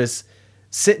stewardess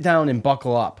sit down and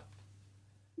buckle up.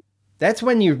 That's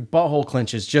when your butthole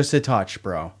clenches just a touch,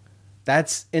 bro.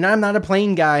 And I'm not a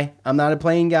plane guy. I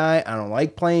don't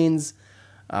like planes.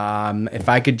 If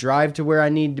I could drive to where I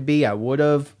needed to be, I would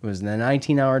have. It was a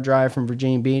 19-hour drive from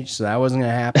Virginia Beach, so that wasn't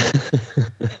going to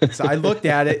happen. So I looked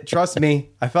at it. Trust me,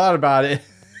 I thought about it.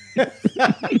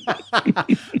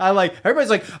 Everybody's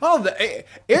like, oh, the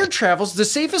air travel's the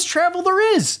safest travel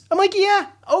there is. I'm like, yeah,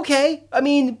 okay. I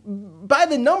mean, by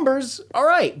the numbers, all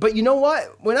right. But you know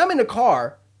what? When I'm in a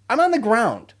car, I'm on the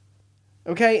ground.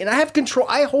 Okay, and I have control.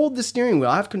 I hold the steering wheel.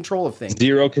 I have control of things.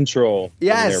 Zero control.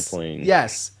 Yes. In an airplane.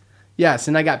 Yes.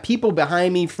 And I got people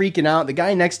behind me freaking out. The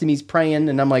guy next to me is praying,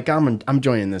 and I'm like, I'm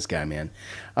joining this guy, man.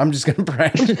 I'm just gonna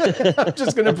pray. I'm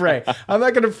just gonna pray. I'm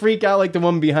not gonna freak out like the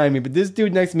one behind me, but this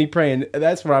dude next to me praying.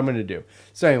 That's what I'm gonna do.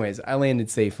 So, anyways, I landed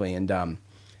safely, and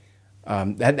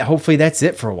hopefully that's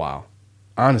it for a while.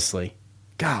 Honestly,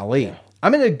 golly,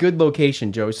 I'm in a good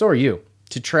location, Joe. So are you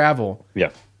to travel. Yeah.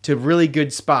 To really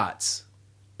good spots.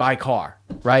 By car,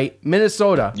 right?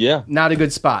 Minnesota, not a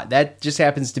good spot. That just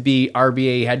happens to be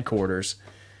RBA headquarters.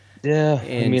 Yeah,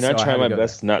 I mean, I try my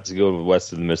best not to go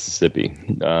west of the Mississippi.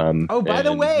 By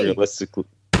the way, realistically,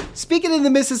 speaking of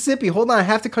the Mississippi, hold on, I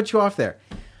have to cut you off there.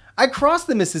 I crossed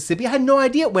the Mississippi. I had no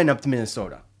idea it went up to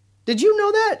Minnesota. Did you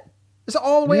know that? It's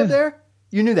all the way up there.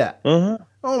 You knew that? Uh-huh.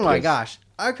 Oh my gosh,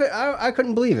 I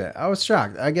couldn't believe it. I was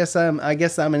shocked. I guess I'm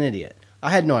an idiot.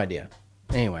 I had no idea.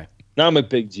 Anyway. Now I'm a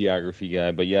big geography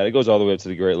guy, but yeah, it goes all the way up to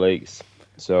the Great Lakes.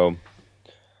 So,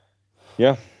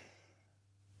 yeah.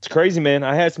 It's crazy, man.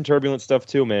 I had some turbulent stuff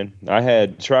too, man. I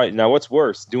had tried. Now, what's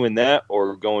worse, doing that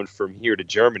or going from here to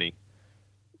Germany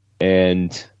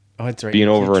and being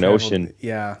over an ocean?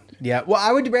 Yeah. Well,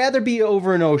 I would rather be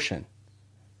over an ocean.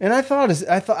 And I thought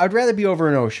I'd rather be over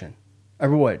an ocean. I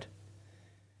would.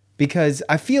 Because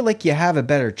I feel like you have a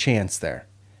better chance there.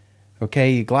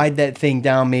 Okay, you glide that thing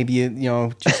down, maybe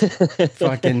just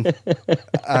fucking,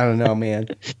 I don't know, man.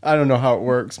 I don't know how it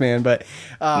works, man, but...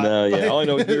 all I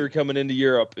know is we were coming into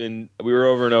Europe, and we were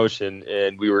over an ocean,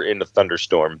 and we were in a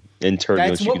thunderstorm in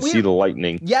turbulence. You could see the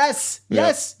lightning. Yes.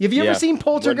 Have you ever seen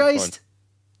Poltergeist?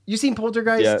 You seen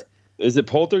Poltergeist? Yeah. Is it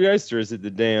Poltergeist, or is it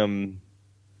the damn...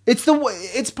 It's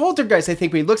Poltergeist, I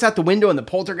think, when he looks out the window, and the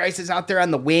Poltergeist is out there on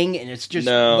the wing, and it's just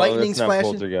lightning's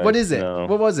flashing. Poltergeist. What is it? No.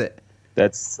 What was it?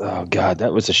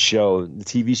 That was a show, the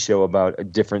TV show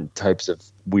about different types of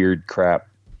weird crap.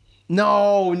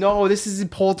 No, this is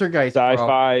Poltergeist.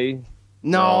 Sci-fi. Bro.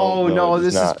 No,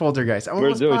 this is Poltergeist. I'm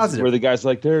almost positive. Where the guy's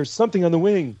like, there's something on the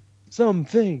wing.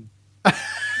 Something.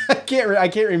 I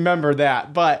can't remember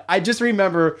that, but I just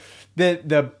remember that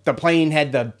the plane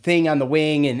had the thing on the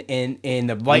wing and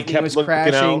the lightning was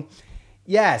crashing.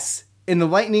 Yes, and the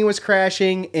lightning was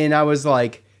crashing, and I was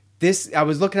like... I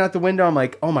was looking out the window. I'm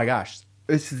like, oh my gosh,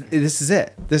 this is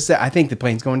it. I think the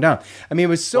plane's going down. I mean, it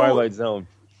was so Twilight Zone.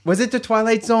 Was it the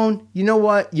Twilight Zone? You know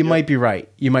what? You might be right.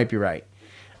 I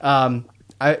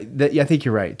think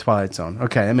you're right. Twilight Zone.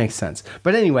 Okay, that makes sense.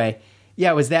 But anyway,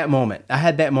 yeah, it was that moment. I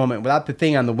had that moment without the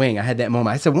thing on the wing. I had that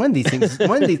moment. I said, one of these,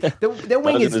 the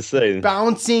wing is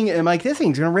bouncing, and I'm like, this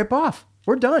thing's gonna rip off.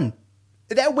 We're done.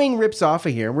 That wing rips off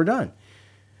of here. We're done.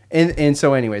 And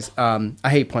so anyways, I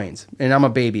hate planes, and I'm a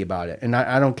baby about it, and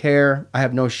I don't care. I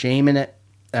have no shame in it.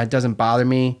 It doesn't bother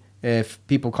me if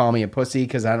people call me a pussy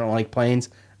because I don't like planes.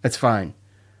 That's fine.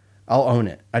 I'll own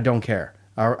it. I don't care.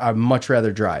 I'd much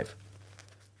rather drive.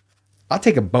 I'll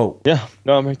take a boat. Yeah,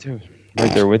 no, I'm right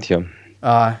there with you.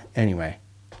 Anyway,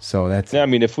 so that's... Yeah, I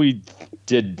mean, if we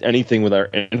did anything with our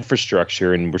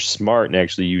infrastructure and we're smart and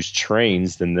actually use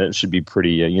trains, then that should be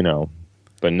pretty,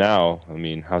 But now, I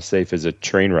mean, how safe is a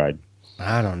train ride?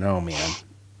 I don't know, man.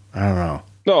 I don't know.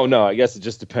 No, I guess it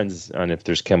just depends on if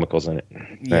there's chemicals in it.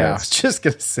 Yeah, I was just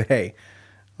going to say,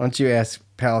 why don't you ask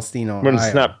Palestino? When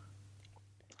it's not...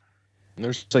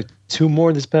 There's like 2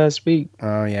 more this past week.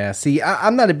 Oh, yeah. See,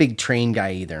 I'm not a big train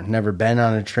guy either. Never been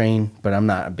on a train, but I'm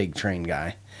not a big train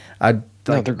guy.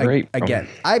 They're great. Again,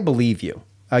 I believe you.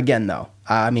 Again, though,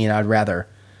 I mean, I'd rather.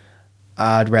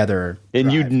 And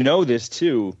drive. You'd know this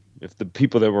too. if the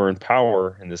people that were in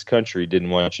power in this country didn't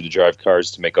want you to drive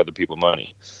cars to make other people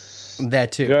money.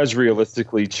 That too. Because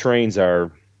realistically, trains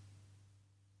are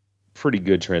pretty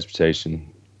good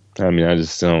transportation. I mean, I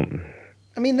just don't.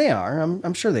 I mean, they are.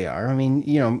 I'm sure they are. I mean,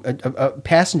 you know, a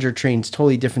passenger train's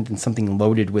totally different than something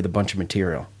loaded with a bunch of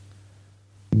material.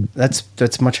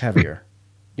 That's much heavier.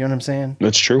 You know what I'm saying?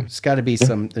 That's true. There's got to be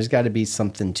There's got to be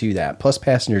something to that. Plus,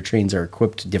 passenger trains are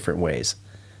equipped different ways,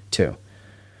 too.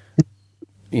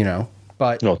 You know,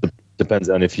 but no, it depends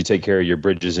on if you take care of your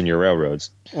bridges and your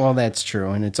railroads. Well, that's true,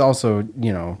 and it's also,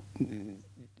 you know,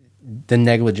 the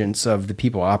negligence of the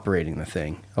people operating the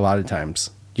thing. A lot of times,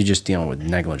 you're just dealing with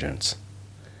negligence.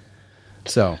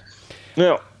 So,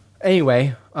 yeah.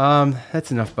 Anyway,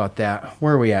 that's enough about that.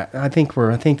 Where are we at? I think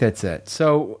that's it.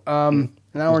 So, an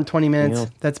hour and 20 minutes. Yeah.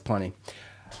 That's plenty.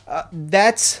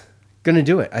 That's gonna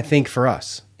do it, I think, for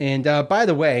us. And by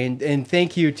the way, and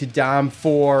thank you to Dom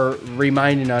for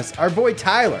reminding us, our boy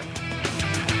Tyler.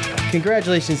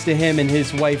 Congratulations to him and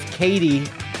his wife Katie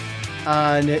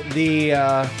on the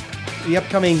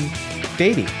upcoming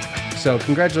baby. So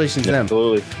congratulations to them.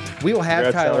 Absolutely. We will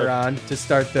have Tyler on to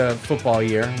start the football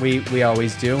year. We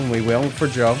always do, and we will. For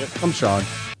Joe, I'm Sean.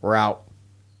 We're out.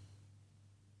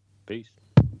 Peace.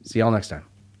 See y'all next time.